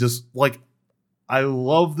really just like, I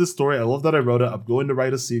love this story. I love that I wrote it. I'm going to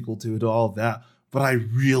write a sequel to it, all of that. But I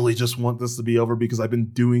really just want this to be over because I've been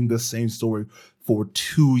doing the same story for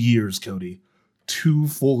 2 years, Cody. 2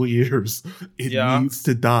 full years. It needs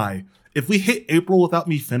to die. If we hit April without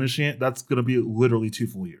me finishing it, that's going to be literally 2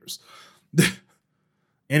 full years.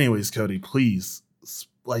 Anyways, Cody, please,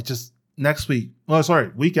 like just next week. Oh, sorry,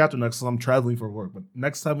 week after next, I'm traveling for work. But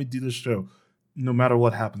next time we do this show, no matter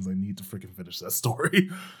what happens, I need to freaking finish that story.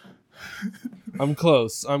 I'm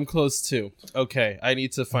close too. Okay, I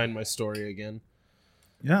need to find my story again.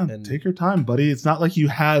 Yeah, take your time, buddy. It's not like you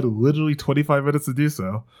had literally 25 minutes to do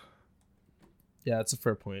so. Yeah, that's a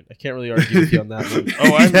fair point. I can't really argue with you on that one.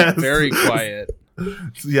 Oh, I'm very quiet.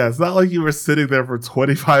 Yeah, it's not like you were sitting there for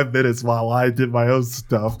 25 minutes while I did my own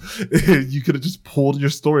stuff. You could have just pulled your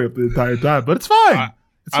story up the entire time, but it's fine.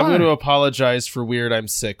 I'm going to apologize for weird I'm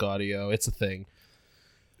sick audio. It's a thing.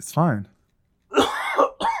 It's fine.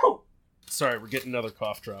 Sorry, we're getting another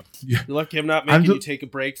cough drop. Yeah. You're lucky I'm not making you take a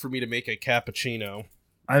break for me to make a cappuccino.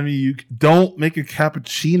 I mean, you don't make a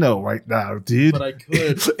cappuccino right now, dude. But I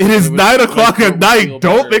could. It is 9 o'clock at night.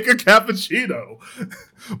 Don't make a cappuccino.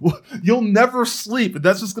 You'll never sleep, and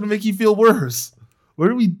that's just going to make you feel worse. What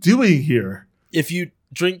are we doing here? If you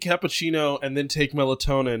drink cappuccino and then take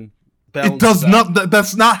melatonin, it does not.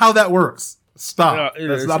 That's not how that works. Stop. Yeah,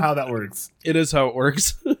 that's not how that works. It is how it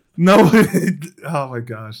works. No. Oh my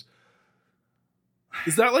gosh.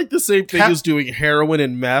 Is that like the same thing as doing heroin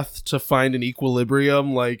and meth to find an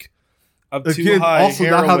equilibrium? Like, I'm too high. Also,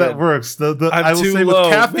 heroin. not how that works. I will say low.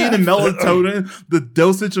 With caffeine and melatonin, the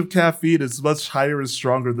dosage of caffeine is much higher and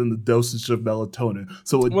stronger than the dosage of melatonin.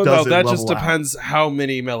 So it doesn't. No, that level just depends out. How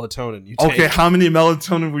many melatonin you take. Okay, how many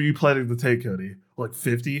melatonin were you planning to take, Cody? Like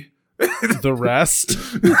 50? The rest.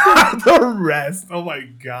 The rest. Oh my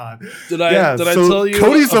god. Did I tell you?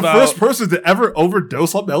 Cody's the first person to ever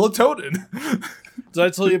overdose on melatonin. Did I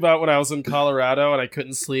tell you about when I was in Colorado and I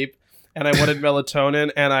couldn't sleep and I wanted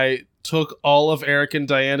melatonin and I took all of Eric and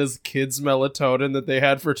Diana's kids' melatonin that they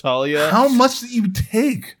had for Talia? How much did you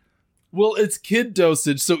take? Well, it's kid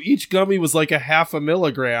dosage, so each gummy was like 0.5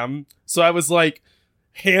 milligram. So I was like,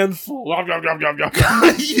 handful.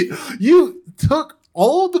 You took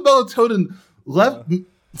all of the melatonin left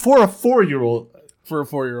for a 4-year-old. For a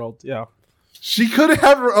 4-year-old, yeah. She couldn't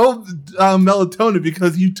have her own melatonin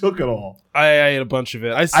because you took it all. I ate a bunch of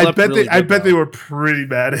it. I bet they were pretty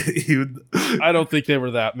mad at you. I don't think they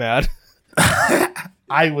were that mad.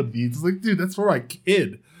 I would be. It's like, dude, that's for my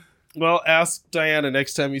kid. Well, ask Diana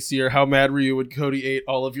next time you see her. How mad were you when Cody ate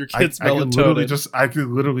all of your kids' melatonin? I could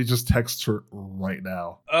literally just text her right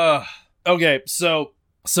now. Okay, so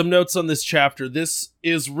some notes on this chapter. This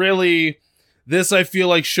I feel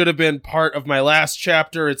like should have been part of my last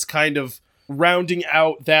chapter. It's kind of rounding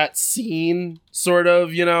out that scene, sort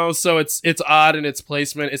of, so it's odd in its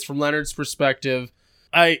placement. It's from Leonard's perspective.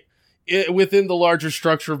 Within the larger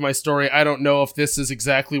structure of my story, I don't know if this is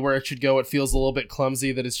exactly where it should go. It feels a little bit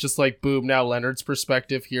clumsy that it's just like, boom, now Leonard's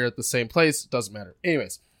perspective here at the same place. It doesn't matter.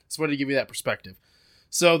 Anyways, just wanted to give you that perspective.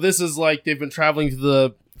 So this is like they've been traveling to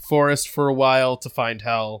the forest for a while to find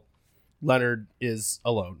Hal. Leonard is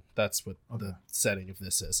alone. That's what the setting of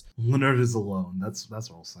this is. Leonard is alone. That's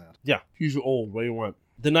all sad. Yeah, he's old. What do you want?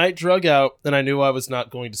 The night drug out, and I knew I was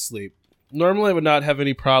not going to sleep. Normally, I would not have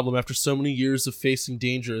any problem after so many years of facing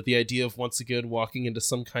danger. The idea of once again walking into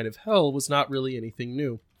some kind of hell was not really anything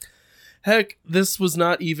new. Heck, this was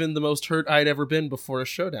not even the most hurt I'd ever been before a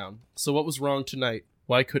showdown. So what was wrong tonight?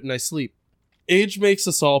 Why couldn't I sleep? Age makes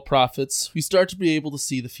us all prophets. We start to be able to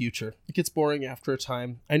see the future. It gets boring after a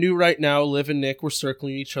time. I knew right now Liv and Nick were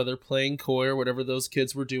circling each other, playing coy or whatever those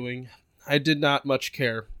kids were doing. I did not much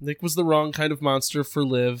care. Nick was the wrong kind of monster for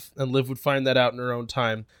Liv, and Liv would find that out in her own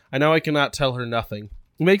time. I know I cannot tell her nothing.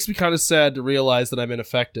 It makes me kind of sad to realize that I'm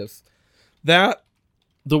ineffective. That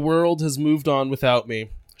the world has moved on without me.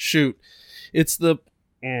 It's this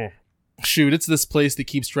place that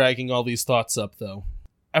keeps dragging all these thoughts up, though.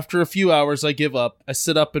 After a few hours, I give up. I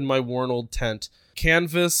sit up in my worn old tent. The tan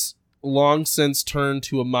canvas long since turned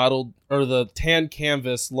to a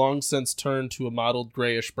mottled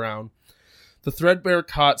grayish brown. The threadbare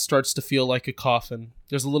cot starts to feel like a coffin.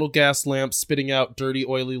 There's a little gas lamp spitting out dirty,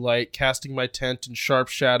 oily light, casting my tent in sharp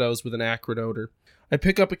shadows with an acrid odor. I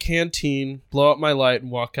pick up a canteen, blow out my light,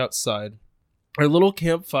 and walk outside. Our little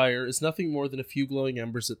campfire is nothing more than a few glowing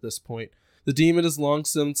embers at this point. The demon has long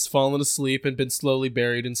since fallen asleep and been slowly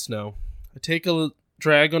buried in snow. I take a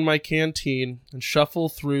drag on my canteen and shuffle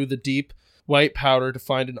through the deep white powder to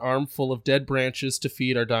find an armful of dead branches to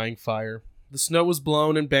feed our dying fire. The snow was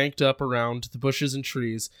blown and banked up around the bushes and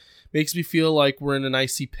trees. Makes me feel like we're in an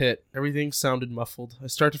icy pit. Everything sounded muffled. I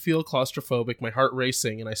start to feel claustrophobic, my heart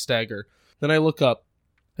racing, and I stagger. Then I look up.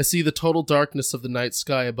 I see the total darkness of the night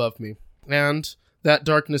sky above me. And that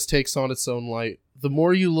darkness takes on its own light. The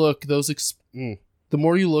more you look, the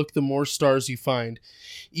more stars you find.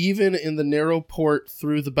 Even in the narrow port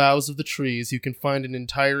through the boughs of the trees, you can find an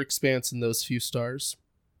entire expanse in those few stars.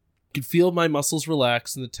 I can feel my muscles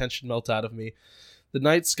relax and the tension melt out of me. The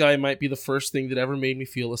night sky might be the first thing that ever made me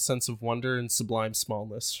feel a sense of wonder and sublime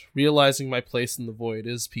smallness. Realizing my place in the void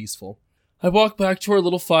is peaceful. I walk back to our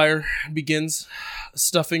little fire and begins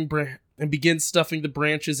and begins stuffing the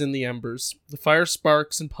branches in the embers. The fire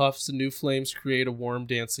sparks and puffs, and new flames create a warm,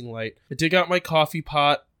 dancing light. I dig the coffee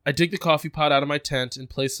pot out of my tent and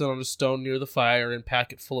place it on a stone near the fire and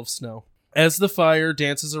pack it full of snow. As the fire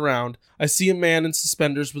dances around, I see a man in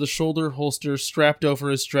suspenders with a shoulder holster strapped over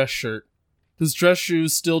his dress shirt. His dress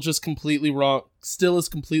shoes still as completely wrong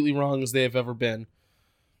as they have ever been.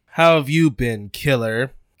 How have you been,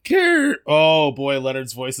 killer? Oh boy,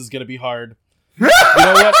 Leonard's voice is gonna be hard. You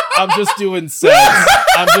know what? I'm just doing sets.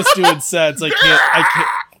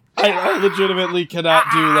 I legitimately cannot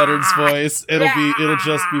do Leonard's voice. It'll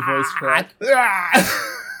just be voice crack.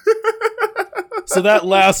 So that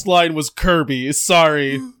last line was Kirby.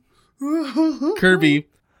 Sorry. Kirby,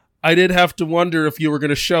 I did have to wonder if you were going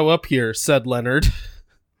to show up here, said Leonard.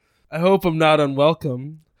 I hope I'm not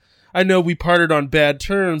unwelcome. I know we parted on bad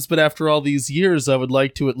terms, but after all these years, I would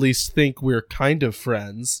like to at least think we're kind of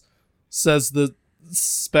friends, says the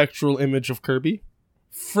spectral image of Kirby.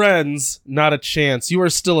 Friends? Not a chance. You are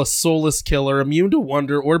still a soulless killer, immune to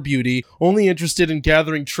wonder or beauty, only interested in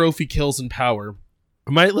gathering trophy kills and power.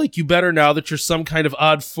 I might like you better now that you're some kind of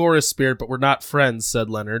odd forest spirit, but we're not friends, said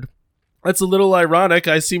Leonard. That's a little ironic.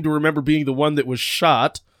 I seem to remember being the one that was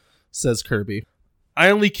shot, says Kirby. I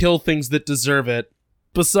only kill things that deserve it.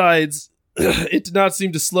 Besides, it did not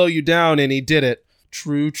seem to slow you down any, did it?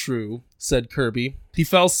 True, said Kirby. He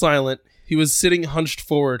fell silent. He was sitting hunched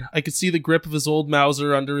forward. I could see the grip of his old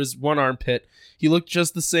Mauser under his one armpit. He looked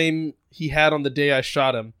just the same he had on the day I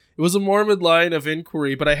shot him. It was a morbid line of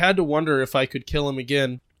inquiry, but I had to wonder if I could kill him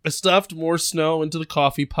again. I stuffed more snow into the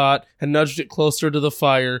coffee pot and nudged it closer to the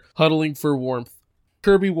fire, huddling for warmth.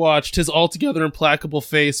 Kirby watched. His altogether implacable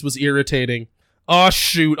face was irritating. Aw,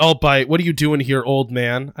 shoot, I'll bite. What are you doing here, old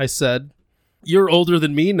man? I said. You're older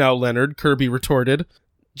than me now, Leonard, Kirby retorted.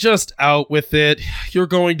 Just out with it. You're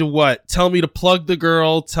going to what? Tell me to plug the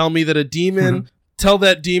girl, tell me that a demon, tell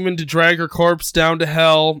that demon to drag her corpse down to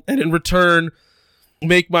hell, and in return,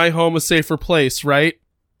 make my home a safer place, right?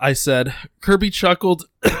 I said. Kirby chuckled.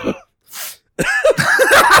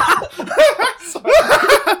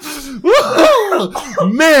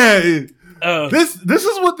 Man! This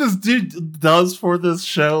is what this dude does for this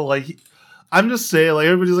show. Like, I'm just saying, like,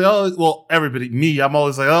 everybody's like, oh, well, everybody, me, I'm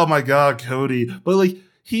always like, oh my god, Cody. But like,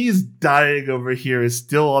 he's dying over here, is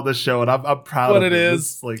still on the show, and I'm proud of it. What it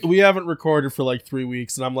is, like, we haven't recorded for like 3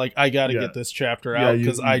 weeks, and I'm like, I gotta get this chapter out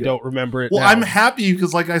because I don't remember it. Well, now. I'm happy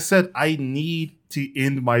because, like I said, I need to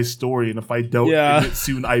end my story, and if I don't end it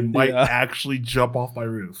soon, I might actually jump off my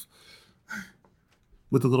roof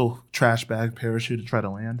with a little trash bag parachute to try to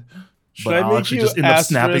land. But I'll actually just end up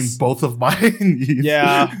snapping both of my knees.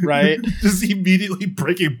 Yeah, right. Just immediately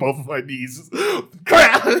breaking both of my knees.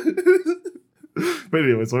 But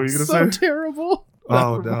anyways, what were you gonna say? So terrible.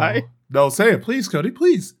 Oh no! Right. No, say it, please, Cody.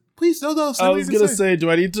 Please, no. I was gonna say,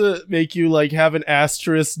 do I need to make you like have an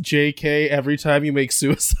asterisk JK every time you make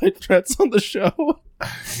suicide threats on the show?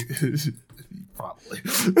 Probably.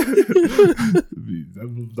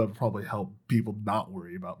 That'll probably help people not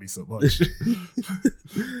worry about me so much.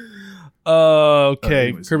 Okay.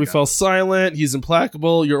 Anyways, Kirby fell silent. He's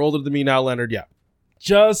implacable. You're older than me now, Leonard. Yeah.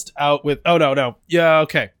 Just out with... Oh, no. Yeah,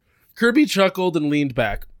 okay. Kirby chuckled and leaned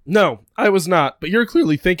back. No, I was not, but you're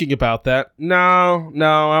clearly thinking about that. No,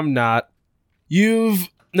 I'm not. You've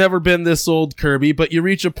never been this old, Kirby, but you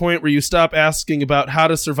reach a point where you stop asking about how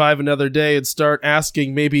to survive another day and start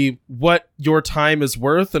asking maybe what your time is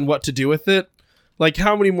worth and what to do with it. Like,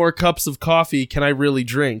 how many more cups of coffee can I really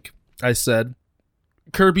drink? I said.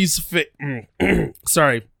 Kirby's face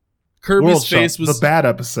was... The bad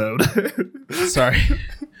episode. Sorry.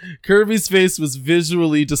 Kirby's face was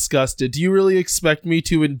visually disgusted. Do you really expect me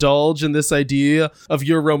to indulge in this idea of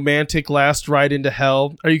your romantic last ride into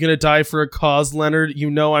hell? Are you going to die for a cause, Leonard?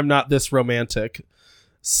 You know I'm not this romantic.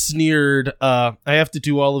 Sneered. I have to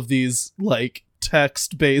do all of these, like,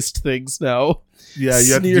 text-based things now. Yeah,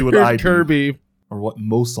 you have to do what I do. Kirby. Or what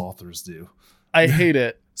most authors do. I hate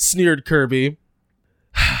it. Sneered Kirby.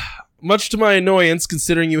 Much to my annoyance,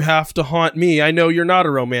 considering you have to haunt me, I know you're not a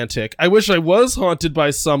romantic. I wish I was haunted by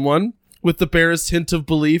someone with the barest hint of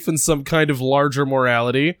belief in some kind of larger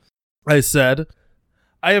morality. I said,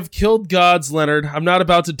 I have killed gods, Leonard. I'm not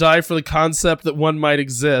about to die for the concept that one might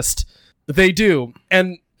exist. They do,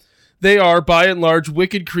 and they are, by and large,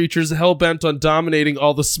 wicked creatures hell-bent on dominating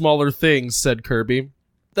all the smaller things, said Kirby.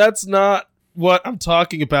 That's not what I'm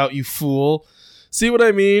talking about, you fool. See what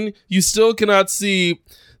I mean? You still cannot see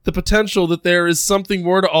the potential that there is something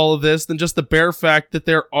more to all of this than just the bare fact that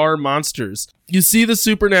there are monsters. You see the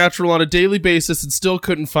supernatural on a daily basis and still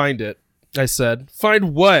couldn't find it, I said.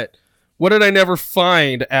 Find what? What did I never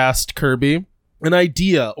find? Asked Kirby. an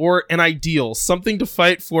idea or an ideal, something to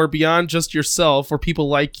fight for beyond just yourself or people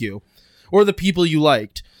like you, or the people you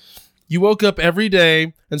liked. You woke up every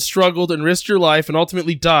day and struggled and risked your life and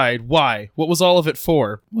ultimately died. Why? What was all of it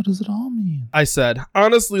for? What does it all mean? I said,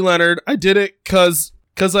 honestly, Leonard, I did it cause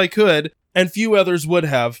I could, and few others would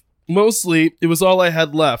have. Mostly, it was all I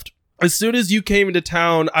had left. As soon as you came into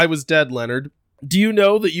town, I was dead, Leonard. Do you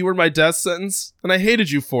know that you were my death sentence? And I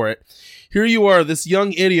hated you for it. Here you are, this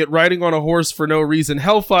young idiot riding on a horse for no reason.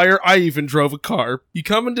 Hellfire, I even drove a car. You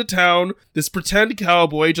come into town, this pretend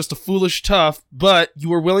cowboy, just a foolish tough, but you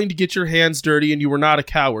were willing to get your hands dirty and you were not a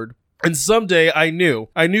coward. And someday I knew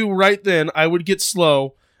right then I would get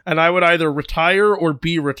slow and I would either retire or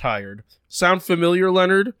be retired. Sound familiar,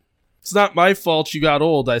 Leonard? It's not my fault you got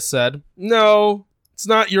old, I said. No, it's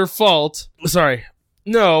not your fault. Sorry.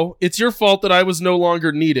 No, it's your fault that I was no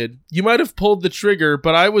longer needed. You might have pulled the trigger,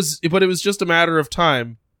 but it was just a matter of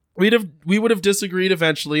time. We would have disagreed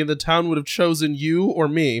eventually, and the town would have chosen you or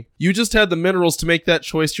me. You just had the minerals to make that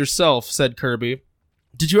choice yourself, said Kirby.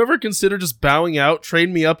 Did you ever consider just bowing out,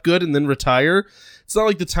 train me up good, and then retire? It's not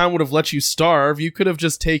like the town would have let you starve. You could have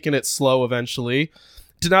just taken it slow eventually.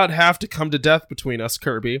 Did not have to come to death between us,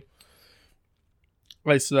 Kirby.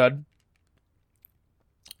 I said.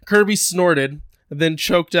 Kirby snorted, and then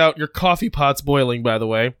choked out. Your coffee pot's boiling, by the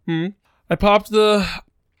way. I popped the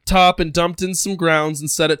top and dumped in some grounds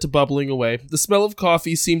and set it to bubbling away. The smell of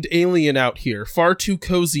coffee seemed alien out here, far too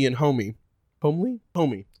cozy and homey. Homely?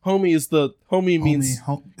 Homey. Homey is the... Homey means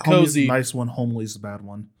cozy. Nice one. Homely's the bad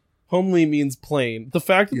one. Homely means plain. The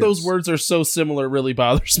fact that those words are so similar really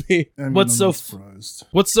bothers me. What's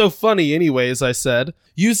so funny anyways, I said.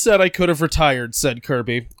 You said I could have retired, said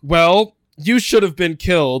Kirby. Well... You should have been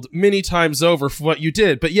killed many times over for what you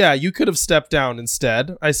did, but yeah, you could have stepped down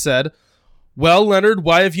instead, I said. Well, Leonard,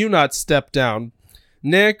 why have you not stepped down?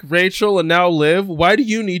 Nick, Rachel, and now Liv, why do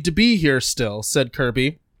you need to be here still? Said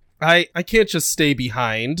Kirby. I can't just stay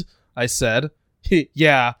behind, I said.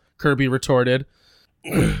 Yeah, Kirby retorted.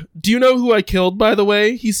 Do you know who I killed, by the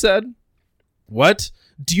way? He said. What?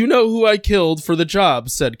 Do you know who I killed for the job?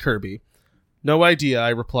 Said Kirby. No idea, I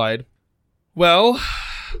replied. Well...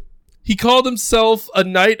 He called himself a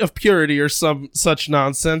knight of purity or some such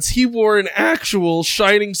nonsense. He wore an actual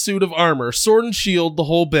shining suit of armor, sword and shield, the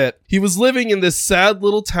whole bit. He was living in this sad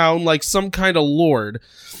little town like some kind of lord.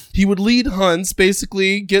 He would lead hunts,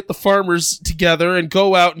 basically get the farmers together and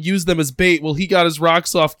go out and use them as bait while he got his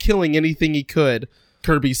rocks off killing anything he could,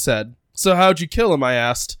 Kirby said. So how'd you kill him, I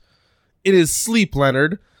asked. It is sleep,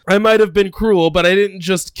 Leonard. I might have been cruel, but I didn't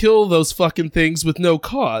just kill those fucking things with no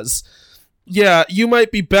cause. Yeah, you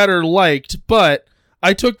might be better liked, but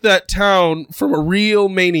I took that town from a real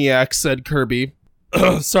maniac, said Kirby.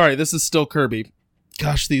 Sorry, this is still Kirby.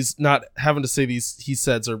 Gosh, these not having to say these he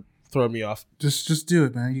saids are throwing me off. Just do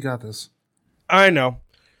it, man. You got this. I know.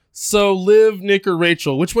 So, Liv, Nick, or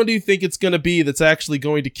Rachel, which one do you think it's going to be that's actually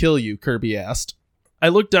going to kill you? Kirby asked. I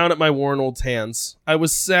looked down at my worn old hands. I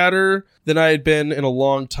was sadder than I had been in a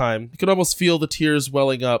long time. I could almost feel the tears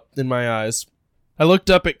welling up in my eyes. I looked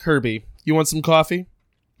up at Kirby. You want some coffee?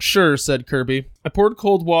 Sure, said Kirby. I poured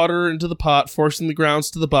cold water into the pot, forcing the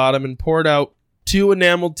grounds to the bottom, and poured out 2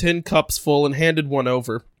 enameled tin cups full and handed one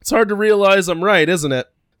over. It's hard to realize I'm right, isn't it?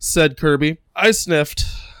 Said Kirby. I sniffed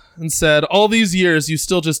and said, all these years you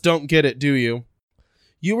still just don't get it, do you?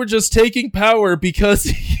 You were just taking power because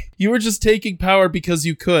you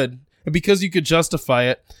could, and because you could justify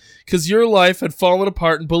it. Because your life had fallen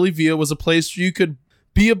apart and Bullyville was a place where you could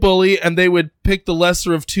be a bully, and they would pick the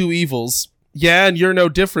lesser of 2 evils. Yeah, and you're no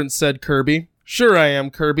different, said Kirby. Sure I am,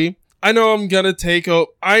 Kirby. I know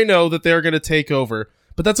that they're gonna take over,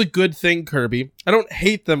 but that's a good thing, Kirby. I don't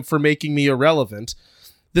hate them for making me irrelevant.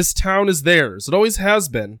 This town is theirs. It always has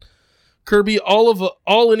been. Kirby,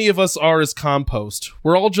 all any of us are is compost.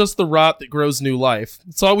 We're all just the rot that grows new life.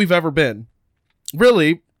 It's all we've ever been.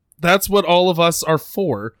 Really, that's what all of us are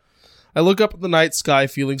for. I look up at the night sky,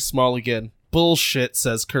 feeling small again. Bullshit,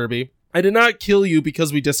 says Kirby. I did not kill you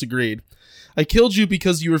because we disagreed. I killed you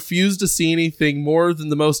because you refused to see anything more than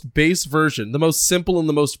the most base version, the most simple and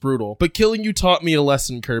the most brutal. But killing you taught me a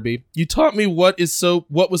lesson, Kirby. You taught me what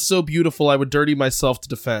was so beautiful I would dirty myself to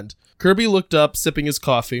defend. Kirby looked up, sipping his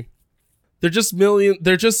coffee. They're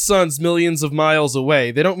just suns millions of miles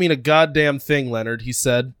away. They don't mean a goddamn thing, Leonard, he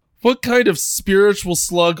said. What kind of spiritual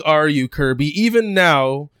slug are you, Kirby? Even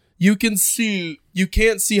now, you can't see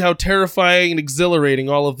how terrifying and exhilarating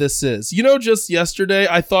all of this is. You know, just yesterday,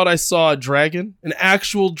 I thought I saw a dragon. An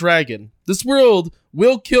actual dragon. This world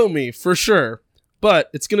will kill me, for sure. But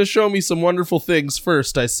it's going to show me some wonderful things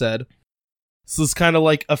first, I said. This is kind of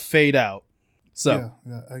like a fade out. So,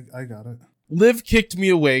 Yeah, I got it. Liv kicked me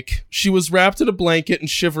awake. She was wrapped in a blanket and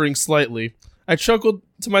shivering slightly. I chuckled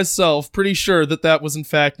to myself, pretty sure that was in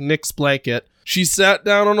fact Nick's blanket. She sat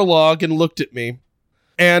down on a log and looked at me,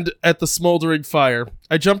 and at the smoldering fire.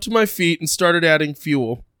 I jumped to my feet and started adding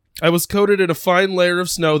fuel. I was coated in a fine layer of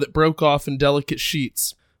snow that broke off in delicate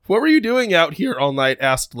sheets. "What were you doing out here all night?"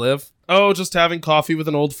 asked Liv. "Oh, just having coffee with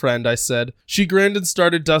an old friend," I said. She grinned and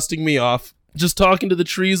started dusting me off. "Just talking to the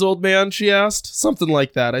trees, old man?" she asked. "Something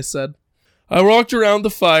like that," I said. I walked around the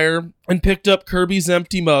fire and picked up Kirby's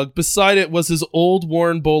empty mug. Beside it was his old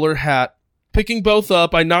worn bowler hat. Picking both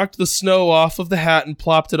up, I knocked the snow off of the hat and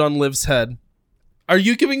plopped it on Liv's head. "Are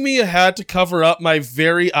you giving me a hat to cover up my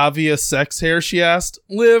very obvious sex hair?" she asked.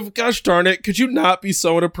 "Liv, gosh darn it, could you not be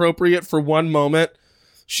so inappropriate for one moment?"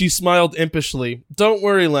 She smiled impishly. "Don't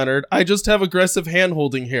worry, Leonard. I just have aggressive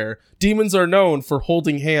hand-holding hair. Demons are known for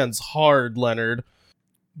holding hands hard, Leonard."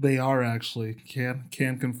 They are actually.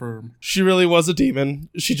 Can confirm. She really was a demon.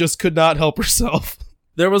 She just could not help herself.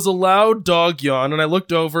 There was a loud dog yawn, and I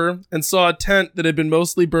looked over and saw a tent that had been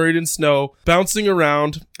mostly buried in snow bouncing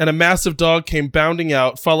around, and a massive dog came bounding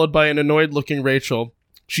out, followed by an annoyed-looking Rachel.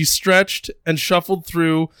 She stretched and shuffled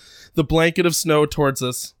through the blanket of snow towards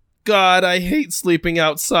us. "God, I hate sleeping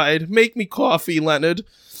outside. Make me coffee, Leonard."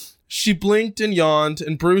 She blinked and yawned,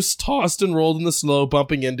 and Bruce tossed and rolled in the snow,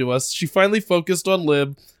 bumping into us. She finally focused on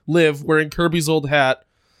Liv, wearing Kirby's old hat.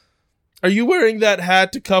 "Are you wearing that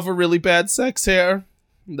hat to cover really bad sex hair?"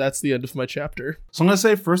 That's the end of my chapter. So I'm going to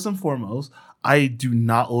say, first and foremost, I do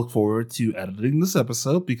not look forward to editing this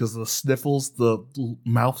episode because the sniffles, the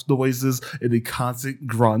mouth noises, and the constant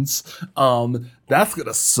grunts. That's going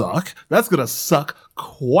to suck. That's going to suck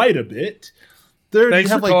quite a bit.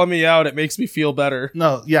 Thanks for calling me out. It makes me feel better.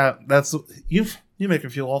 No, yeah, that's you make me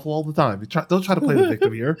feel awful all the time. Don't try to play the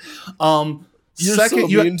victim here. You're second,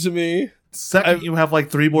 so mean to me. Second, you have like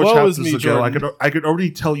 3 more chapters to go. I could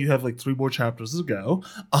already tell you have like 3 more chapters to go.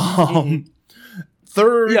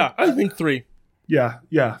 Third, yeah, I think 3. Yeah,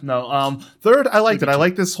 no. Third, I liked it. I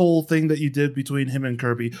like this whole thing that you did between him and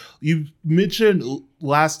Kirby. You mentioned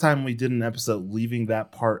last time we did an episode leaving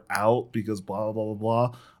that part out because blah blah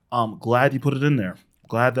blah blah. Glad you put it in there.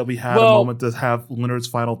 Glad that we had a moment to have Leonard's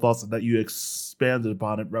final thoughts and that you expanded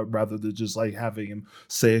upon it rather than just like having him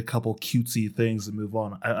say a couple cutesy things and move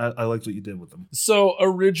on. I liked what you did with him. So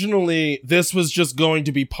originally, this was just going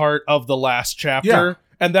to be part of the last chapter. Yeah.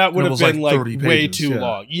 And that would have been like way too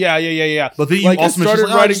long. Yeah. But then you also started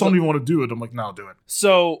writing. I just don't even want to do it. I'm like, no, do it.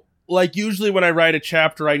 So like usually when I write a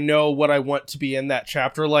chapter, I know what I want to be in that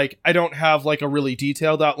chapter. Like I don't have like a really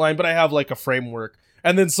detailed outline, but I have like a framework.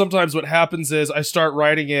 And then sometimes what happens is I start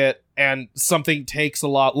writing it and something takes a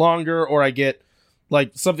lot longer, or I get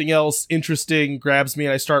like something else interesting grabs me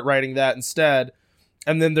and I start writing that instead.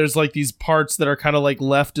 And then there's like these parts that are kind of like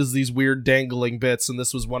left as these weird dangling bits. And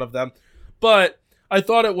this was one of them. But I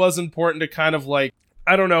thought it was important to kind of like,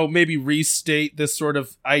 I don't know, maybe restate this sort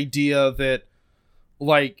of idea that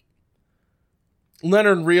like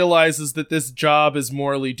Leonard realizes that this job is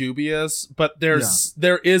morally dubious, but there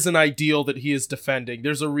is an ideal that he is defending.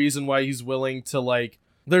 There's a reason why he's willing to like,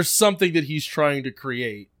 there's something that he's trying to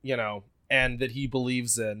create, you know, and that he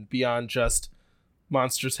believes in beyond just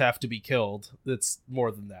monsters have to be killed. It's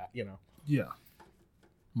more than that, you know. Yeah.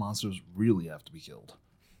 Monsters really have to be killed.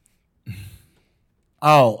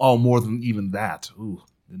 Oh, more than even that. Ooh,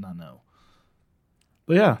 did not know.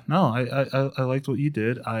 But yeah, no, I liked what you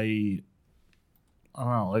did. I don't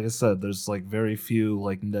know. Like I said, there's like very few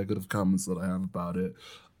like negative comments that I have about it.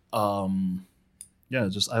 Yeah,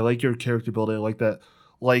 just I like your character building. I like that.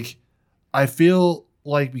 Like, I feel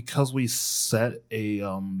like because we set a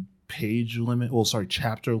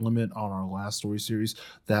chapter limit on our last story series,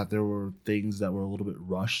 that there were things that were a little bit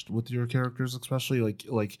rushed with your characters, especially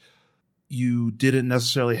like you didn't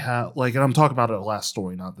necessarily have like, and I'm talking about the last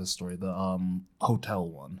story, not this story, the hotel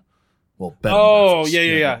one. Well, bed and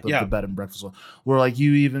breakfast. Yeah. The bed and breakfast one. Where like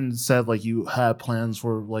you even said like you had plans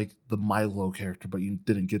for like the Milo character, but you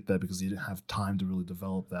didn't get that because you didn't have time to really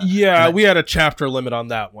develop that. Yeah, we had a chapter limit on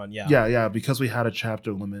that one. Yeah. Because we had a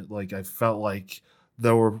chapter limit, like I felt like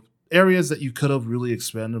there were areas that you could have really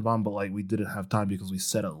expanded on, but like we didn't have time because we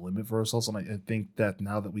set a limit for ourselves. And I think that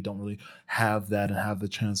now that we don't really have that and have the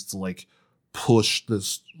chance to like push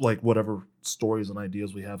this, like whatever stories and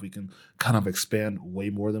ideas we have, we can kind of expand way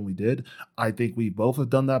more than we did. I think we both have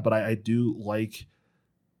done that, but I do like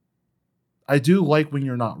when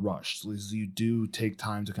you're not rushed. You do take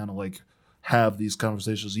time to kind of like have these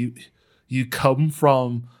conversations. You come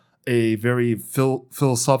from a very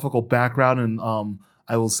philosophical background, and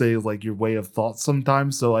I will say like your way of thought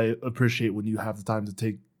sometimes. So I appreciate when you have the time to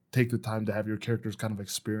take the time to have your characters kind of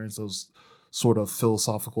experience those sort of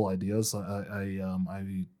philosophical ideas.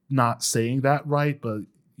 I'm not saying that right, but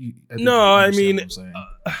I mean,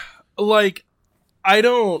 like, I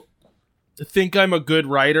don't think I'm a good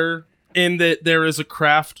writer, in that there is a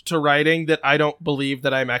craft to writing that I don't believe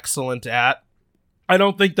that I'm excellent at. I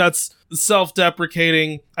don't think that's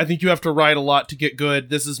self-deprecating. I think you have to write a lot to get good.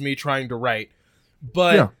 This is me trying to write.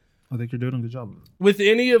 But yeah, I think you're doing a good job of it. With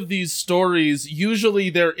any of these stories, usually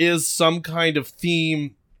there is some kind of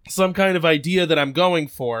theme, some kind of idea that I'm going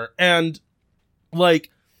for. And, like,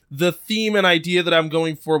 the theme and idea that I'm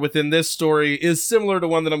going for within this story is similar to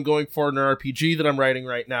one that I'm going for in an RPG that I'm writing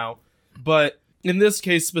right now. But in this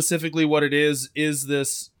case, specifically what it is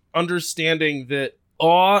this understanding that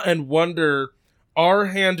awe and wonder are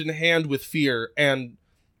hand in hand with fear and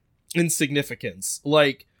insignificance.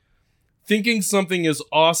 Like, thinking something is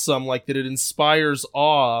awesome, like that it inspires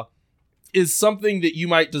awe, is something that you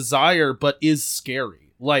might desire, but is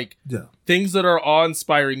scary. Like, things that are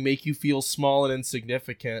awe-inspiring make you feel small and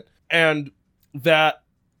insignificant. And that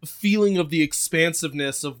feeling of the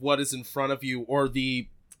expansiveness of what is in front of you, or the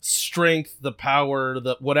strength, the power,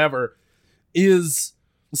 the whatever, is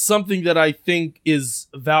something that I think is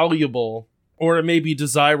valuable, or it may be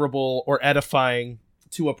desirable or edifying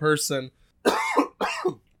to a person.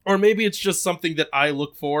 Or maybe it's just something that I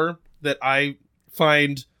look for, that I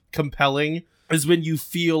find compelling, is when you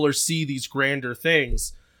feel or see these grander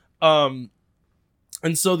things. And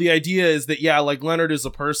so the idea is that, yeah, like, Leonard is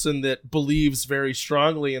a person that believes very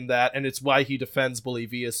strongly in that, and it's why he defends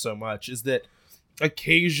Bolivius so much, is that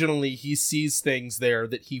occasionally he sees things there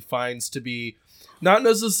that he finds to be not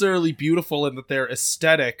necessarily beautiful in that they're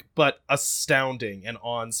aesthetic, but astounding and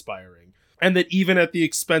awe-inspiring. And that even at the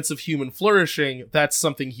expense of human flourishing, that's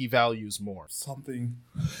something he values more.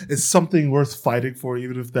 It's something worth fighting for,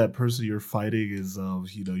 even if that person you're fighting is,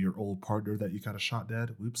 your old partner that you kind of shot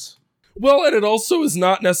dead. Whoops. Well, and it also is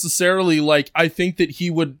not necessarily like, I think he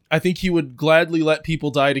would gladly let people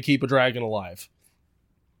die to keep a dragon alive.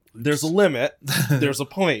 Oops. There's a limit. There's a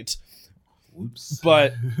point. Whoops.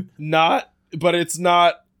 But it's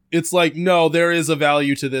not, it's like, no, there is a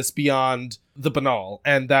value to this beyond the banal,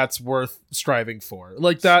 and that's worth striving for.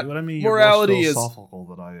 Like, that morality is philosophical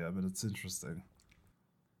than I am, and it's interesting.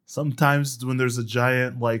 Sometimes when there's a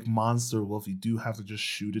giant, like, monster wolf, you do have to just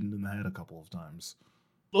shoot it in the head a couple of times.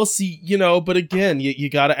 Well, see, but again, you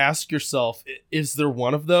got to ask yourself, is there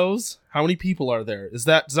one of those? How many people are there? Does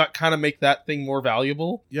that kind of make that thing more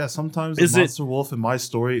valuable? Yeah, sometimes the monster wolf in my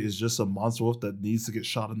story is just a monster wolf that needs to get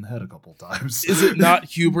shot in the head a couple of times. Is it not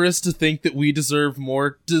hubris to think that we deserve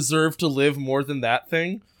to live more than that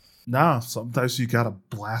thing? Nah, sometimes you gotta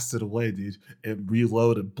blast it away, dude, and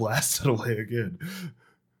reload and blast it away again.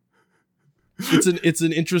 It's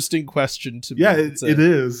an interesting question to me. Yeah, it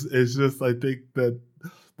is. It's just, I think that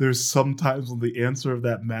there's sometimes when the answer of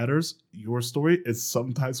that matters, your story, is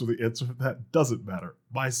sometimes when the answer of that doesn't matter,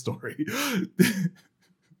 my story.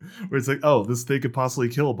 Where it's like, oh, this thing could possibly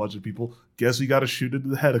kill a bunch of people. Guess we gotta shoot it in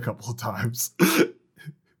the head a couple of times.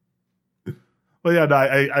 But yeah, no,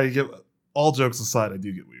 I get, all jokes aside, I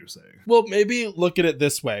do get what you're saying. Well, maybe look at it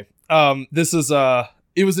this way.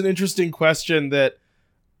 It was an interesting question that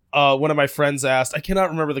one of my friends asked. I cannot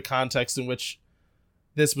remember the context in which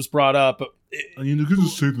this was brought up, but you can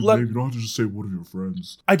just say the name. You don't have to just say one of your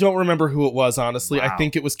friends. I don't remember who it was, honestly. Wow. I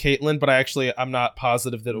think it was Caitlin, but I'm not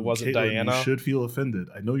positive that it wasn't Caitlin, Diana. You should feel offended.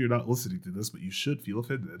 I know you're not listening to this, but you should feel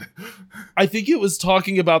offended. I think it was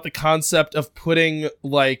talking about the concept of putting,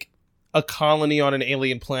 like, a colony on an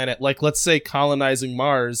alien planet, like, let's say colonizing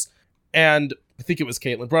Mars, and I think it was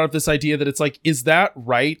Caitlin brought up this idea that it's like, is that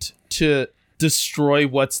right to destroy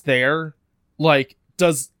what's there? Like,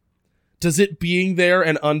 does it being there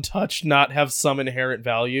and untouched not have some inherent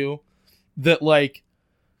value? That, like,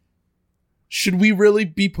 should we really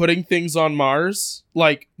be putting things on Mars?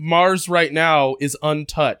 Like, Mars right now is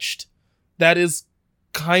untouched. That is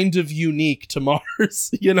kind of unique to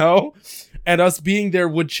Mars, And us being there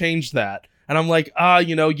would change that. And I'm like,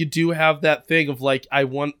 you do have that thing of, like, I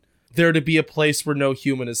want there to be a place where no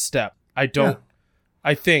human has stepped. I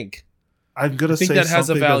think I'm going to say that has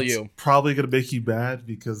a something value. That's probably going to make you mad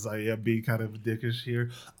because I am being kind of dickish here.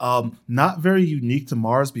 Not very unique to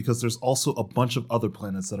Mars because there's also a bunch of other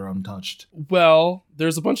planets that are untouched. Well,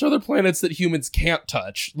 there's a bunch of other planets that humans can't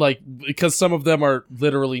touch, like, because some of them are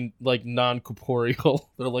literally, like, non-corporeal.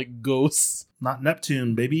 They're like ghosts. Not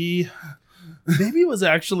Neptune, baby. Maybe it was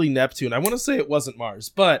actually Neptune. I want to say it wasn't Mars,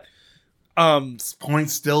 but this point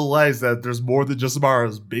still lies that there's more than just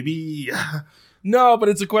Mars, baby. No, but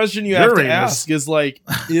it's a question you have to ask is, like,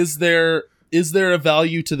 is there a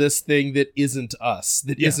value to this thing that isn't us,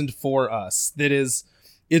 that isn't for us, that is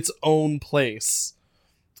its own place.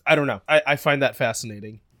 I don't know. I find that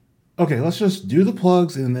fascinating. Okay, let's just do the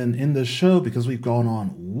plugs and then end the show because we've gone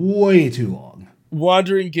on way too long.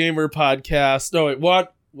 Wandering Gamer Podcast. No, wait,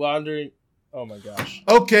 Wandering... Oh my gosh.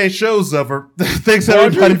 Okay, show's over. Thanks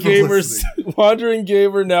everybody for listening. Wandering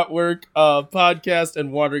Gamer Network podcast and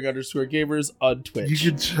Wandering_Gamers on Twitch.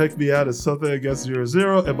 You can check me out at Something Against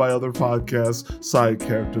 00 and my other podcast, Side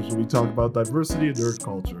Characters, where we talk about diversity and nerd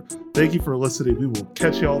culture. Thank you for listening. We will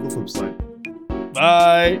catch you all on the flip side.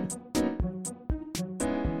 Bye.